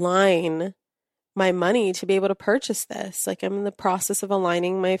to align my money to be able to purchase this. Like I'm in the process of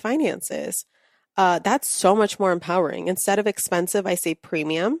aligning my finances. That's so much more empowering. Instead of expensive, I say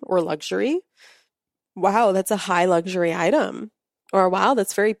premium or luxury. Wow, that's a high luxury item. Or wow,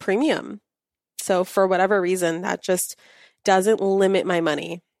 that's very premium. So for whatever reason, that just doesn't limit my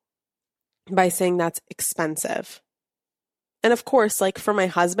money by saying that's expensive. And of course, like for my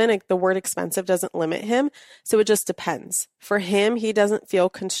husband, like the word expensive doesn't limit him. So it just depends. For him, he doesn't feel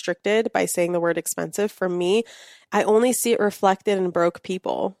constricted by saying the word expensive. For me, I only see it reflected in broke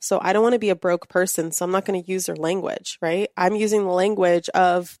people. So I don't want to be a broke person. So I'm not going to use their language, right? I'm using the language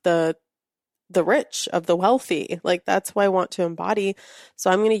of the rich, of the wealthy. Like that's what I want to embody.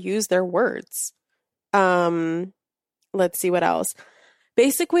 So I'm going to use their words. Let's see what else.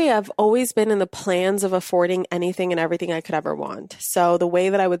 Basically, I've always been in the plans of affording anything and everything I could ever want. So the way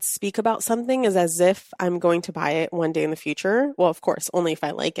that I would speak about something is as if I'm going to buy it one day in the future. Well, of course, only if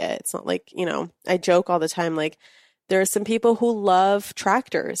I like it. It's not like, I joke all the time, like there are some people who love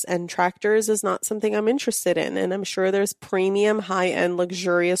tractors, and tractors is not something I'm interested in. And I'm sure there's premium, high-end,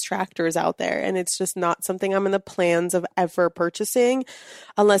 luxurious tractors out there. And it's just not something I'm in the plans of ever purchasing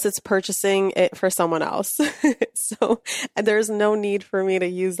unless it's purchasing it for someone else. So there's no need for me to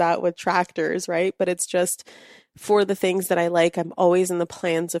use that with tractors, right? But it's just for the things that I like, I'm always in the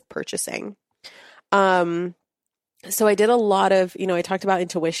plans of purchasing. So I did a lot of, I talked about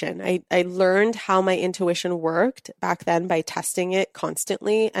intuition. I learned how my intuition worked back then by testing it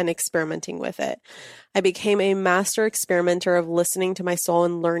constantly and experimenting with it. I became a master experimenter of listening to my soul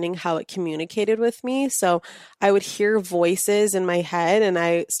and learning how it communicated with me. So I would hear voices in my head, and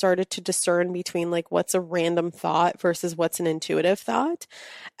I started to discern between like what's a random thought versus what's an intuitive thought.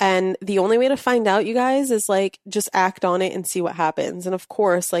 And the only way to find out, you guys, is like just act on it and see what happens. And of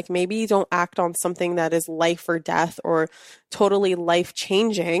course, like maybe you don't act on something that is life or death or totally life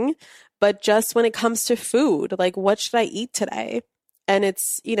changing, but just when it comes to food, like what should I eat today? And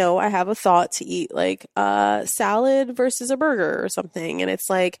it's, I have a thought to eat like a salad versus a burger or something. And it's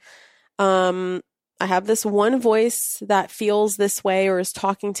like, I have this one voice that feels this way or is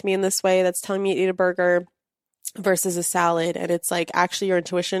talking to me in this way that's telling me to eat a burger versus a salad. And it's like, actually your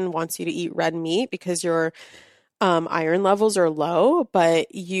intuition wants you to eat red meat because your iron levels are low, but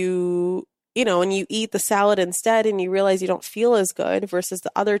and you eat the salad instead and you realize you don't feel as good versus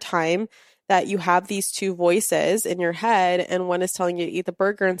the other time that you have these two voices in your head, and one is telling you to eat the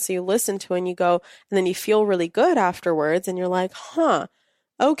burger, and so you listen to it and you go, and then you feel really good afterwards, and you're like,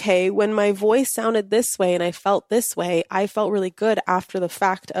 okay, when my voice sounded this way and I felt this way, I felt really good after the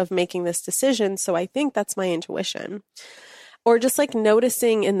fact of making this decision, so I think that's my intuition. Or just like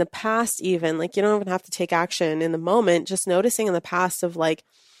noticing in the past even, like you don't even have to take action in the moment, just noticing in the past of like,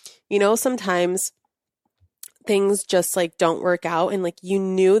 sometimes things just like don't work out, and like you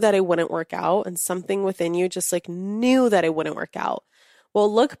knew that it wouldn't work out, and something within you just like knew that it wouldn't work out.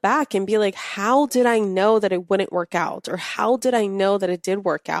 Well, look back and be like, how did I know that it wouldn't work out? Or how did I know that it did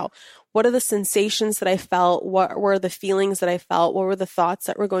work out? What are the sensations that I felt? What were the feelings that I felt? What were the thoughts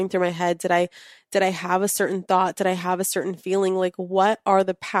that were going through my head? Did I have a certain thought? Did I have a certain feeling? Like, what are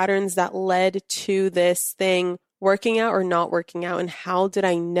the patterns that led to this thing working out or not working out? And how did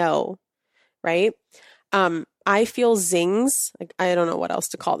I know? Right? I feel zings, like I don't know what else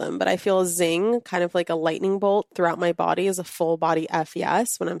to call them, but I feel a zing, kind of like a lightning bolt throughout my body as a full body F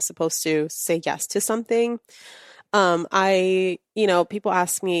yes when I'm supposed to say yes to something. People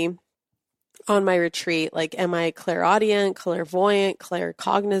ask me on my retreat, like, am I clairaudient, clairvoyant,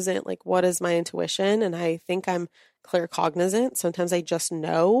 claircognizant? Like, what is my intuition? And I think I'm claircognizant. Sometimes I just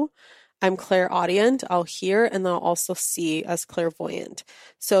know. I'm clairaudient, I'll hear, and I'll also see as clairvoyant.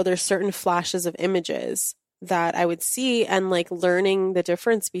 So there's certain flashes of images that I would see, and like learning the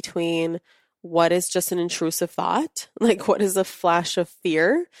difference between what is just an intrusive thought, like what is a flash of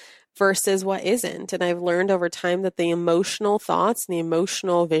fear versus what isn't. And I've learned over time that the emotional thoughts and the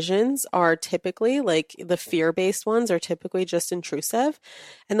emotional visions are typically, like the fear-based ones are typically just intrusive.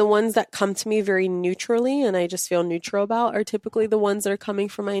 And the ones that come to me very neutrally and I just feel neutral about are typically the ones that are coming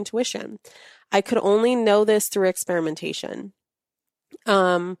from my intuition. I could only know this through experimentation.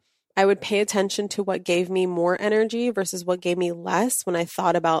 I would pay attention to what gave me more energy versus what gave me less when I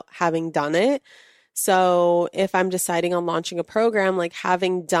thought about having done it. So if I'm deciding on launching a program, like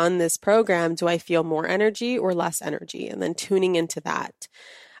having done this program, do I feel more energy or less energy? And then tuning into that.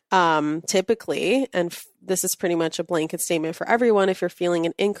 Typically, and this is pretty much a blanket statement for everyone, if you're feeling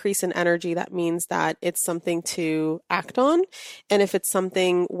an increase in energy, that means that it's something to act on. And if it's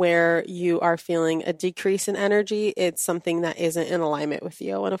something where you are feeling a decrease in energy, it's something that isn't in alignment with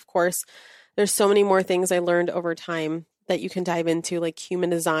you. And of course, there's so many more things I learned over time that you can dive into, like human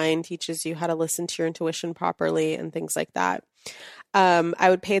design teaches you how to listen to your intuition properly and things like that. I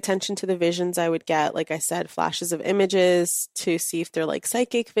would pay attention to the visions I would get, like I said, flashes of images to see if they're like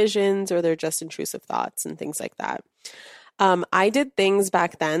psychic visions or they're just intrusive thoughts and things like that. I did things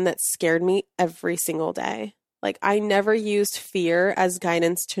back then that scared me every single day. Like I never used fear as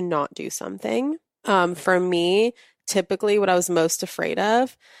guidance to not do something. For me, typically what I was most afraid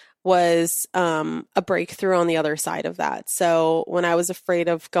of was a breakthrough on the other side of that. So when I was afraid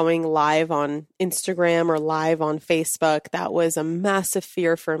of going live on Instagram or live on Facebook, that was a massive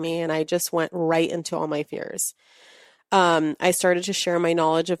fear for me. And I just went right into all my fears. I started to share my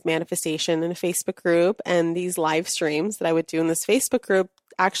knowledge of manifestation in a Facebook group, and these live streams that I would do in this Facebook group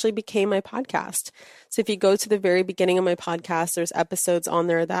actually became my podcast. So if you go to the very beginning of my podcast, there's episodes on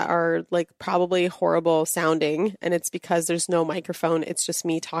there that are like probably horrible sounding, and it's because there's no microphone. It's just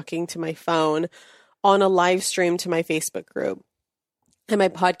me talking to my phone on a live stream to my Facebook group. And my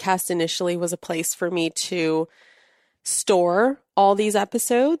podcast initially was a place for me to store all these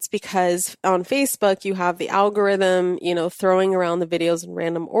episodes, because on Facebook you have the algorithm, throwing around the videos in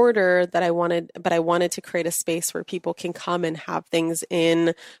random order that I wanted, but I wanted to create a space where people can come and have things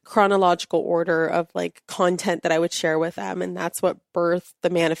in chronological order of like content that I would share with them. And that's what birthed the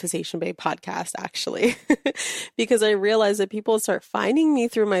Manifestation Babe podcast, actually, because I realized that people start finding me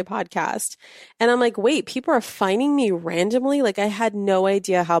through my podcast. And I'm like, wait, people are finding me randomly. Like I had no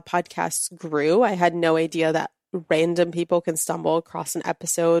idea how podcasts grew. I had no idea that random people can stumble across an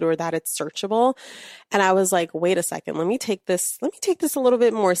episode or that it's searchable. And I was like, wait a second, let me take this a little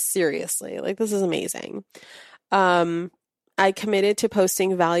bit more seriously. Like, this is amazing. I committed to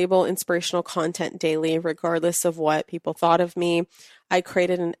posting valuable, inspirational content daily, regardless of what people thought of me. I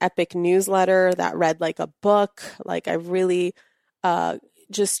created an epic newsletter that read like a book. Like I really,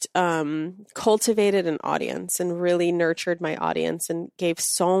 cultivated an audience and really nurtured my audience and gave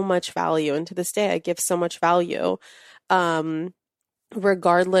so much value. And to this day, I give so much value,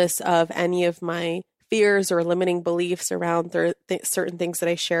 regardless of any of my fears or limiting beliefs around certain things that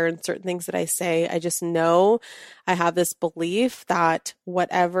I share and certain things that I say. I just know I have this belief that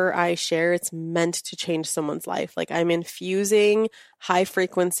whatever I share, it's meant to change someone's life. Like I'm infusing high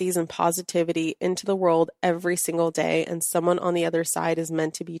frequencies and positivity into the world every single day, and someone on the other side is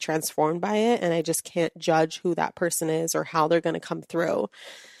meant to be transformed by it. And I just can't judge who that person is or how they're going to come through.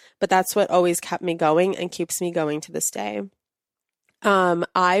 But that's what always kept me going and keeps me going to this day.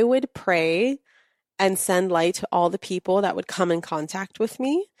 I would pray and send light to all the people that would come in contact with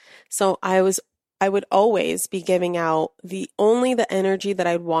me. So I would always be giving out only the energy that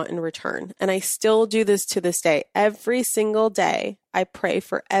I'd want in return. And I still do this to this day. Every single day, I pray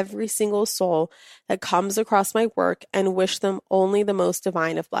for every single soul that comes across my work and wish them only the most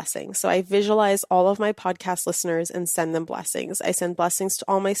divine of blessings. So I visualize all of my podcast listeners and send them blessings. I send blessings to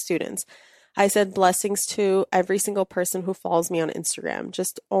all my students. I said blessings to every single person who follows me on Instagram,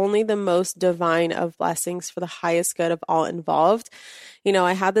 just only the most divine of blessings for the highest good of all involved.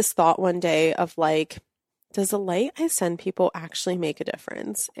 I had this thought one day of like, does the light I send people actually make a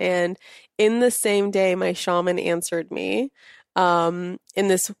difference? And in the same day, my shaman answered me in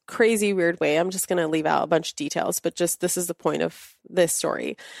this crazy weird way. I'm just going to leave out a bunch of details, but just this is the point of this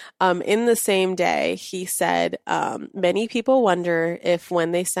story. In the same day, he said, many people wonder if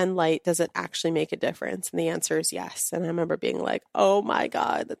when they send light, does it actually make a difference? And the answer is yes. And I remember being like, oh my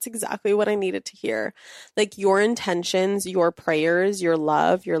God, that's exactly what I needed to hear. Like your intentions, your prayers, your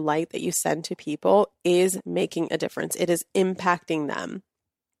love, your light that you send to people is making a difference. It is impacting them.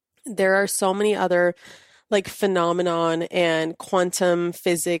 There are so many other like phenomenon and quantum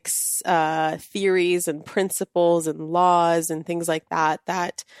physics theories and principles and laws and things like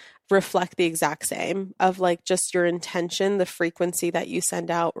that reflect the exact same of like just your intention. The frequency that you send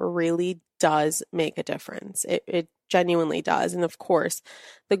out really does make a difference. It genuinely does. And of course,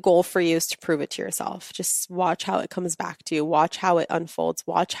 the goal for you is to prove it to yourself. Just watch how it comes back to you. Watch how it unfolds.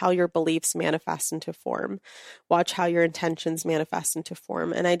 Watch how your beliefs manifest into form. Watch how your intentions manifest into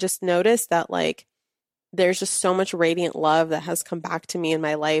form. And I just noticed that like, there's just so much radiant love that has come back to me in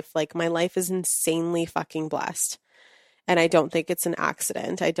my life. Like my life is insanely fucking blessed. And I don't think it's an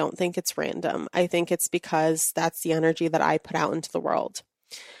accident. I don't think it's random. I think it's because that's the energy that I put out into the world.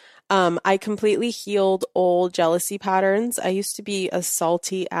 I completely healed old jealousy patterns. I used to be a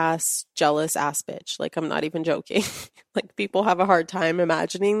salty ass, jealous ass bitch. Like, I'm not even joking. Like, people have a hard time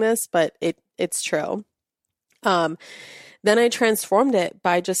imagining this, but it's true. Um, then I transformed it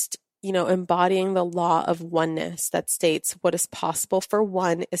by just, embodying the law of oneness that states what is possible for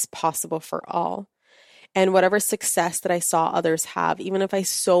one is possible for all. And whatever success that I saw others have, even if I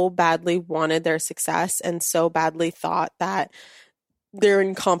so badly wanted their success and so badly thought that they're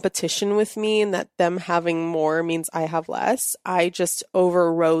in competition with me and that them having more means I have less, I just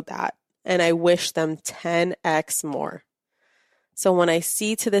overrode that and I wish them 10x more. So when I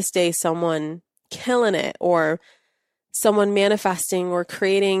see to this day someone killing it or someone manifesting or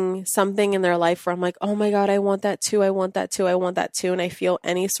creating something in their life where I'm like, oh my God, I want that too. I want that too. I want that too. And I feel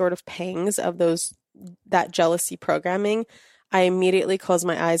any sort of pangs of that jealousy programming, I immediately close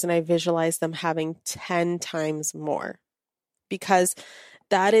my eyes and I visualize them having 10 times more. Because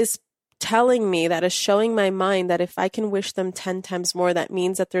that is telling me, that is showing my mind that if I can wish them 10 times more, that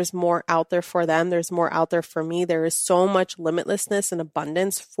means that there's more out there for them. There's more out there for me. There is so much limitlessness and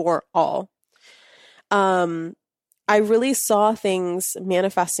abundance for all. I really saw things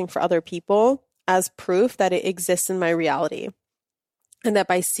manifesting for other people as proof that it exists in my reality. And that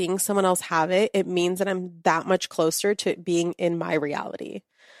by seeing someone else have it, it means that I'm that much closer to it being in my reality.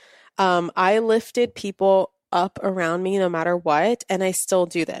 I lifted people up around me no matter what, and I still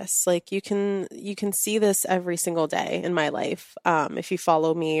do this. Like you can see this every single day in my life. If you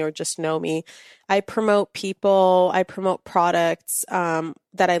follow me or just know me, I promote people, I promote products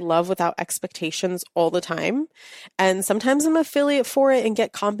that I love without expectations all the time. And sometimes I'm affiliate for it and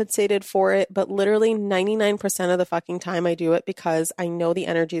get compensated for it, but literally 99% of the fucking time I do it because I know the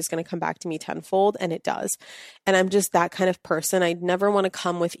energy is going to come back to me tenfold, and it does. And I'm just that kind of person. I never want to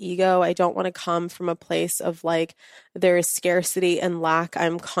come with ego. I don't want to come from a place of like there is scarcity and lack.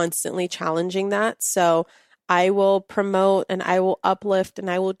 I'm constantly challenging that. So I will promote and I will uplift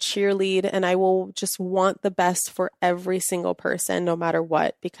and I will cheerlead and I will just want the best for every single person, no matter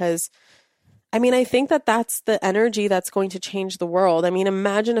what, because I think that that's the energy that's going to change the world.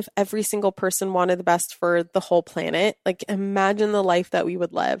 Imagine if every single person wanted the best for the whole planet. Like, imagine the life that we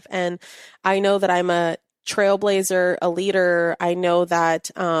would live. And I know that I'm a trailblazer, a leader. I know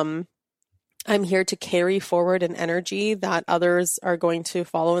that, I'm here to carry forward an energy that others are going to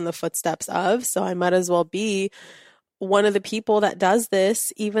follow in the footsteps of. So I might as well be one of the people that does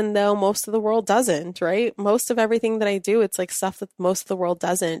this, even though most of the world doesn't, right? Most of everything that I do, it's like stuff that most of the world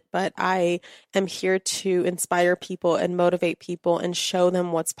doesn't, but I am here to inspire people and motivate people and show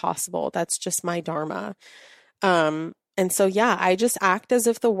them what's possible. That's just my dharma. And so, yeah, I just act as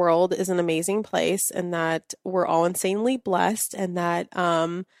if the world is an amazing place and that we're all insanely blessed and that,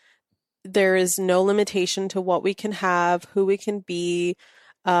 there is no limitation to what we can have, who we can be,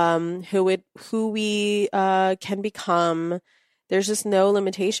 who we can become. There's just no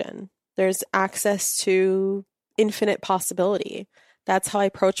limitation. There's access to infinite possibility. That's how I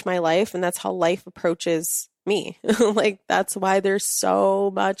approach my life, and that's how life approaches me. Like, that's why there's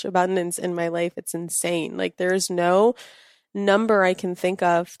so much abundance in my life. It's insane. Like, there's no number I can think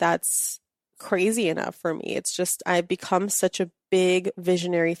of that's crazy enough for me. It's just I've become such a big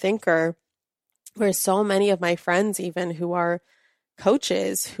visionary thinker where so many of my friends, even who are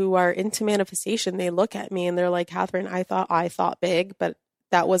coaches, who are into manifestation, they look at me and they're like, Catherine, I thought big, but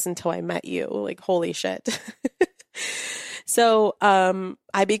that was until I met you. Like, holy shit. So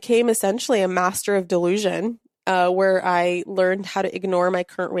I became essentially a master of delusion, where I learned how to ignore my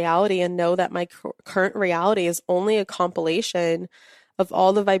current reality and know that my current reality is only a compilation of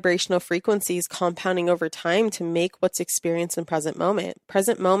all the vibrational frequencies compounding over time to make what's experienced in present moment.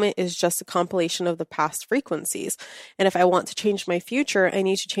 Present moment is just a compilation of the past frequencies. And if I want to change my future, I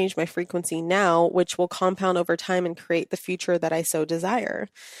need to change my frequency now, which will compound over time and create the future that I so desire.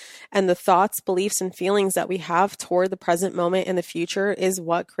 And the thoughts, beliefs, and feelings that we have toward the present moment and the future is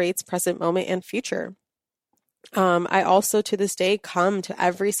what creates present moment and future. I also to this day come to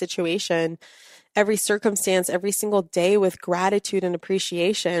every situation, every circumstance, every single day with gratitude and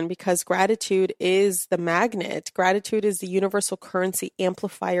appreciation, because gratitude is the magnet. Gratitude is the universal currency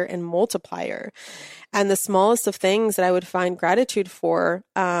amplifier and multiplier. And the smallest of things that I would find gratitude for,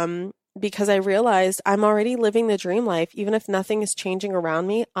 because I realized I'm already living the dream life. Even if nothing is changing around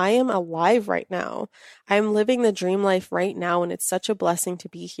me, I am alive right now. I'm living the dream life right now. And it's such a blessing to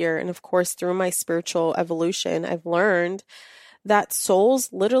be here. And of course, through my spiritual evolution, I've learned that souls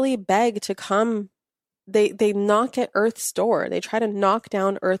literally beg to come. They knock at Earth's door. They try to knock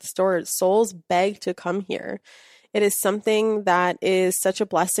down Earth's door. Souls beg to come here. It is something that is such a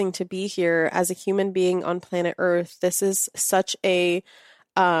blessing to be here as a human being on planet Earth. This is such a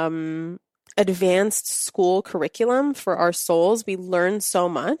advanced school curriculum for our souls. We learn so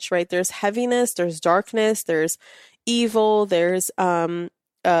much, right? There's heaviness, there's darkness, there's evil, there's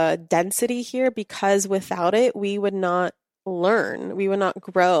density here, because without it, we would not learn, we would not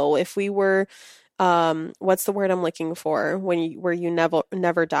grow. If we were, what's the word I'm looking for where you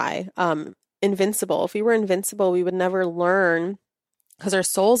never die? Invincible. If we were invincible, we would never learn, because our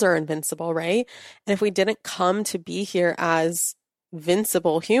souls are invincible, right? And if we didn't come to be here as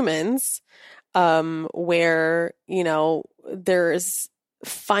vincible humans, where, there's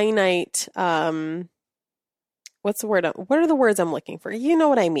finite, what are the words I'm looking for? You know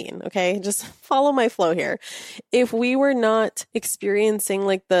what I mean, okay? Just follow my flow here. If we were not experiencing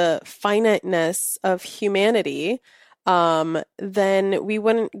like the finiteness of humanity, then we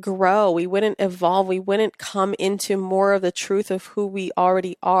wouldn't grow, we wouldn't evolve, we wouldn't come into more of the truth of who we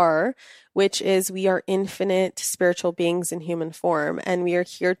already are, which is we are infinite spiritual beings in human form. And we are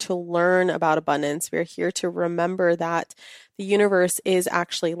here to learn about abundance. We are here to remember that the universe is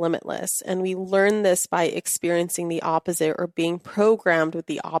actually limitless. And we learn this by experiencing the opposite, or being programmed with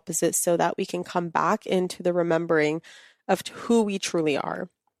the opposite, so that we can come back into the remembering of who we truly are.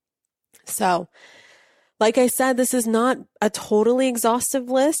 So, like I said, this is not a totally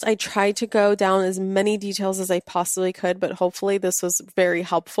exhaustive list. I tried to go down as many details as I possibly could, but hopefully this was very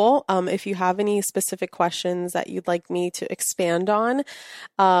helpful. If you have any specific questions that you'd like me to expand on,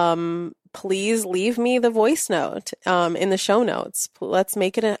 please leave me the voice note in the show notes. Let's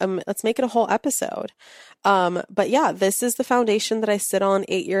make it a whole episode. But yeah, this is the foundation that I sit on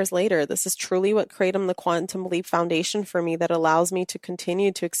 8 years later. This is truly what Kratom the Quantum Leap Foundation for me, that allows me to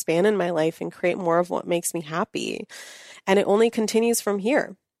continue to expand in my life and create more of what makes me happy. And it only continues from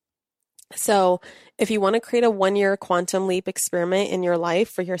here. So if you want to create a 1-year quantum leap experiment in your life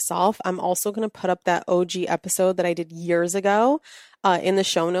for yourself, I'm also going to put up that OG episode that I did years ago in the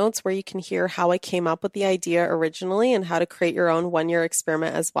show notes, where you can hear how I came up with the idea originally and how to create your own 1-year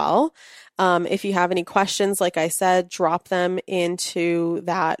experiment as well. If you have any questions, like I said, drop them into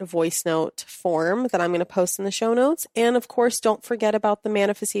that voice note form that I'm going to post in the show notes. And of course, don't forget about the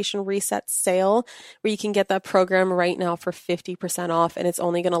Manifestation Reset sale, where you can get that program right now for 50% off. And it's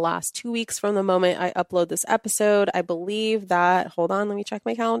only going to last 2 weeks from the moment I upload this episode. I believe that, hold on, let me check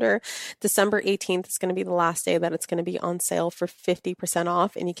my calendar. December 18th is going to be the last day that it's going to be on sale for 50%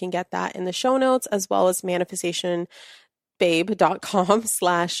 off. And you can get that in the show notes, as well as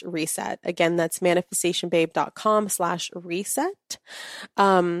manifestationbabe.com/reset. Again, that's manifestationbabe.com/reset.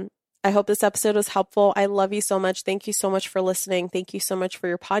 I hope this episode was helpful. I love you so much. Thank you so much for listening. Thank you so much for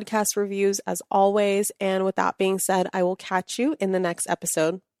your podcast reviews, as always. And with that being said, I will catch you in the next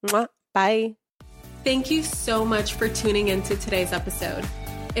episode. Mwah. Bye. Thank you so much for tuning into today's episode.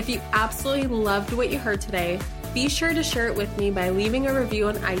 If you absolutely loved what you heard today, be sure to share it with me by leaving a review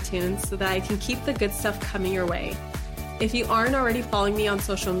on iTunes, so that I can keep the good stuff coming your way. If you aren't already following me on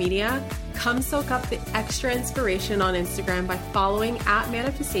social media, come soak up the extra inspiration on Instagram by following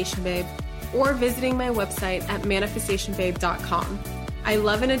 @ManifestationBabe, or visiting my website at manifestationbabe.com. I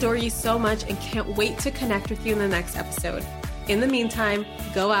love and adore you so much, and can't wait to connect with you in the next episode. In the meantime,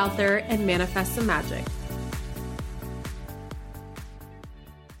 go out there and manifest some magic.